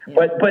 Yeah.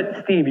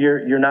 But Steve,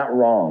 you're not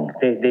wrong.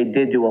 They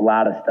did do a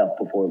lot of stuff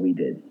before we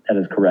did. That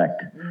is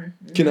correct.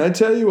 Mm-hmm. Can I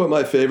tell you what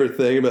my favorite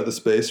thing about the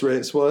space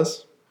race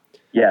was?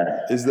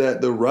 Yes. Is that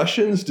the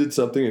Russians did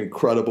something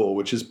incredible,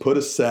 which is put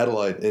a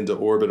satellite into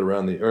orbit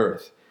around the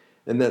Earth.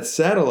 And that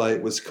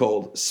satellite was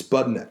called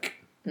Sputnik,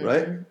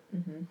 right?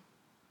 Mm-hmm.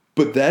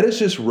 But that is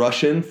just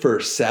Russian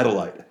for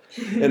satellite.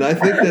 And I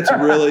think that's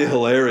really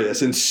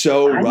hilarious and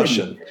so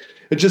Russian.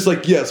 It's just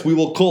like, yes, we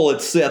will call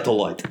it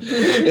satellite.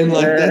 And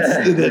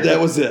that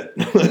was it.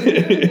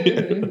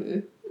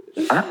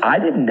 I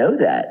didn't know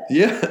that.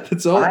 Yeah,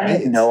 that's all I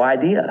had no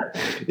idea.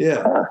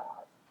 Yeah. Huh.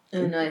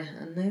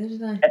 Neither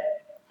did I.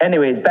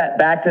 Anyways,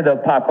 back to the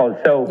pop culture.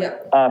 So,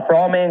 For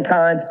All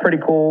Mankind, pretty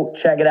cool.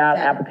 Check it out,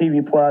 Apple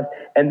TV Plus.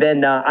 And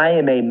then I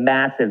am a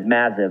massive,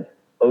 massive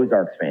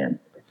Ozarks fan.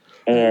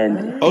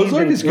 And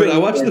Ozark is good. I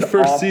watched the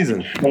first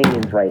season.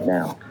 Chains right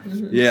now.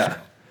 Yeah.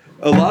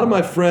 A lot of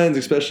my friends,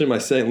 especially my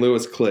St.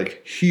 Louis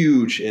clique,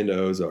 huge into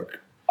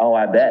Ozark. Oh,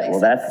 I bet. Well,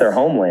 that's their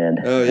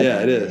homeland. Oh,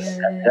 yeah, it is.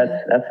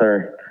 That's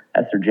their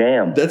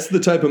jam. That's the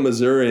type of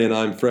Missourian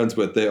I'm friends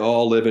with. They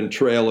all live in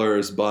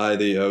trailers by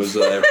the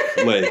Ozark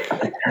Lake.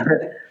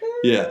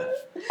 Yeah.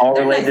 All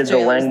related to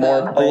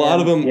Langmore clan, a lot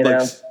of them,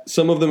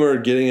 some of them are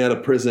getting out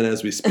of prison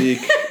as we speak.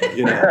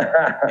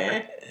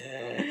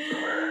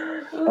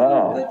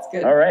 Oh, that's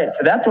good. All right.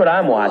 So that's what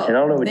I'm watching. I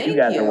don't know what you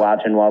guys are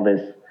watching while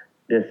this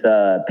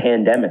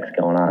pandemic's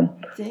going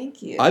on.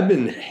 Thank you. I've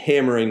been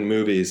hammering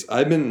movies.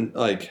 I've been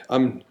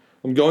I'm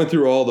going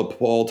through all the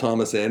Paul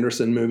Thomas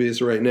Anderson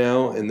movies right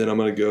now, and then I'm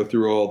going to go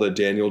through all the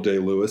Daniel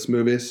Day-Lewis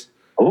movies.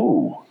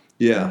 Ooh.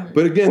 Yeah.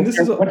 But again,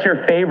 what's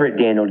your favorite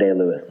Daniel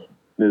Day-Lewis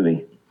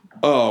movie?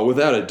 Oh,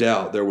 without a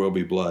doubt, There Will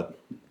Be Blood.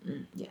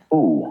 Yeah.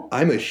 Ooh.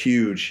 I'm a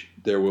huge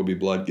There Will Be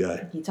Blood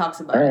guy. He talks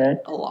about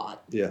it a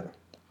lot. Yeah.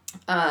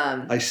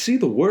 I see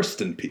the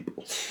worst in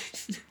people.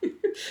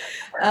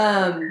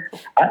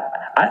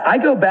 I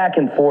go back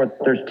and forth.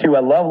 There's two. I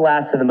love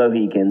Last of the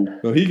Mohicans.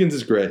 Mohicans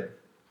is great.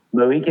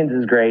 Mohicans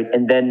is great.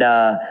 And then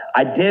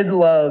I did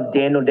love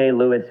Daniel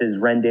Day-Lewis's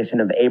rendition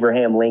of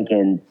Abraham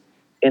Lincoln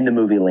in the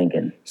movie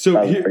Lincoln. So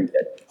that was pretty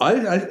good.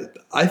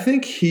 I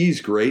think he's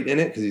great in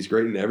it because he's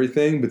great in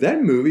everything. But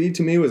that movie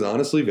to me was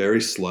honestly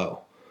very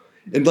slow.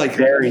 And like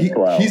Very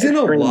slow. He's in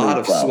a Extremely lot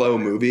of slow. slow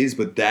movies,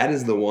 but that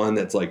is the one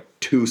that's like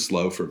too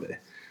slow for me.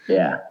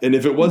 Yeah. And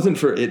if it wasn't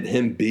for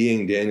him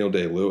being Daniel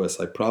Day-Lewis,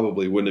 I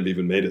probably wouldn't have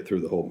even made it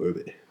through the whole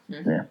movie.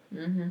 Yeah.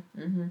 Are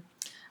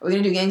we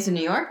gonna do Gangs of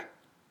New York?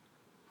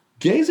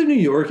 Gangs of New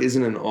York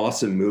isn't an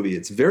awesome movie.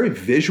 It's very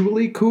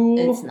visually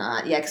cool. It's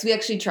not. Yeah, because we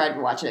actually tried to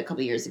watch it a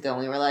couple years ago,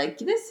 and we were like,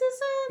 "This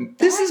isn't.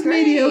 This that is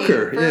great.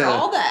 mediocre." For Yeah.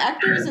 all the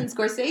actors and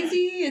Scorsese.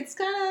 It's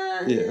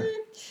kind of.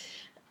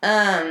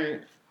 Yeah.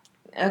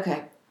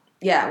 Okay.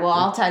 Yeah. Well,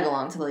 I'll tag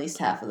along to at least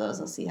half of those.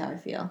 I'll see how I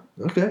feel.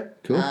 Okay.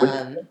 Cool.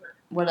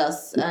 What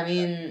else? I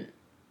mean,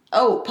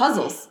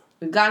 puzzles.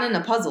 We've gotten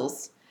into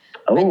puzzles.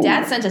 Oh. My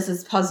dad sent us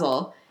this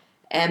puzzle,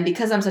 and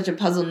because I'm such a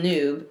puzzle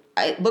noob,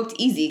 it looked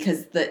easy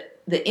because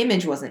the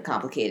image wasn't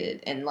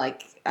complicated, and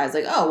like I was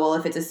like, oh well,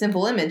 if it's a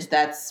simple image,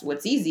 that's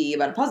what's easy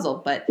about a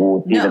puzzle. But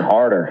Ooh, it's even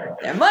harder.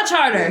 they're much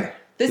harder. Yeah.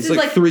 This It's is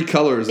like 3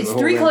 colors. It's in the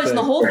whole 3 damn colors in thing.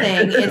 the whole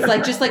thing.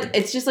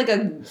 It's just like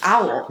a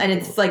owl, and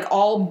it's like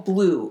all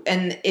blue.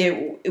 And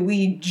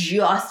we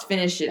just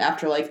finished it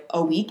after like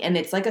a week, and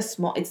it's like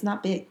it's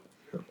not big.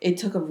 It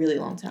took a really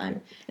long time,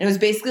 and it was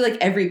basically like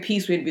every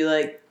piece we'd be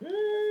like,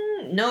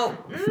 no,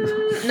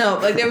 no.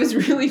 Like there was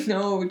really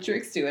no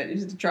tricks to it. You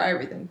just had to try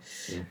everything.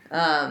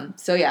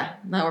 So yeah,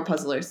 now we're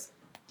puzzlers.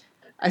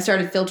 I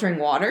started filtering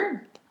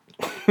water.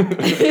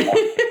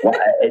 Well,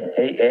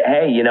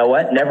 hey, you know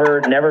what? Never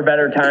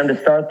better time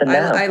to start than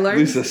now. I learned.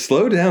 Lisa,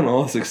 slow down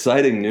all this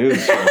exciting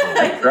news.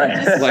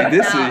 Right. Like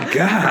this is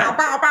God.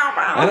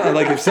 I don't,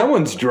 like if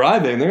someone's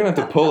driving, they're gonna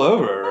have to pull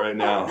over right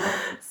now.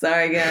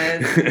 Sorry,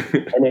 guys.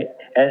 And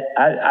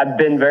I've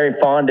been very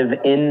fond of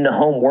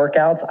in-home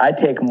workouts. I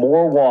take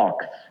more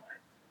walks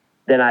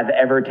than I've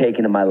ever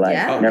taken in my life.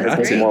 Yeah, Never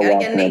that's taken great. more You gotta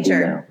walks get in than I do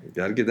nature. now.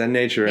 Gotta get that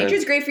nature in.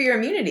 Nature's great for your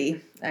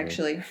immunity,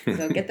 actually.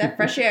 So get that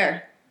fresh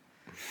air.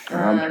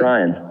 I'm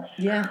trying.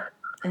 Yeah.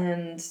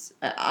 And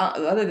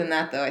other than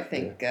that, though, I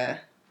think.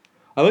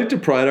 I like to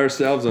pride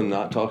ourselves on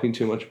not talking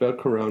too much about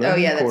Corona. Oh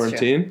yeah, that's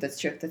quarantine. true. That's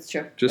true. That's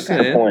true. Just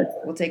Okay. saying. Point.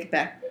 We'll take it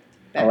back.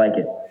 I like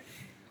it.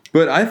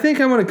 But I think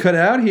I'm going to cut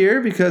out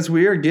here because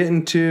we're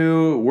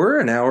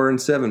an hour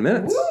and 7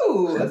 minutes.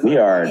 Woo! We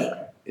are.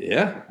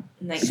 Yeah.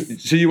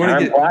 Nice. So you want to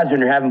Time get? flies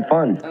when you're having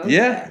fun.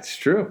 Yeah, it's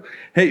true.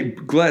 Hey,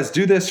 Glaz,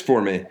 do this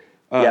for me.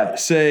 Yeah.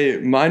 Say,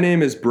 my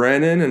name is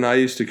Brannon, and I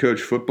used to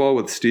coach football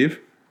with Steve.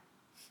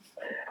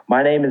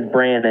 My name is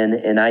Brandon,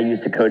 and I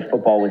used to coach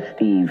football with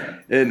Steve.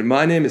 And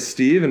my name is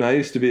Steve, and I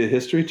used to be a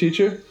history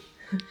teacher.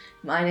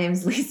 My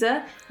name's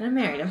Lisa, and I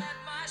married him.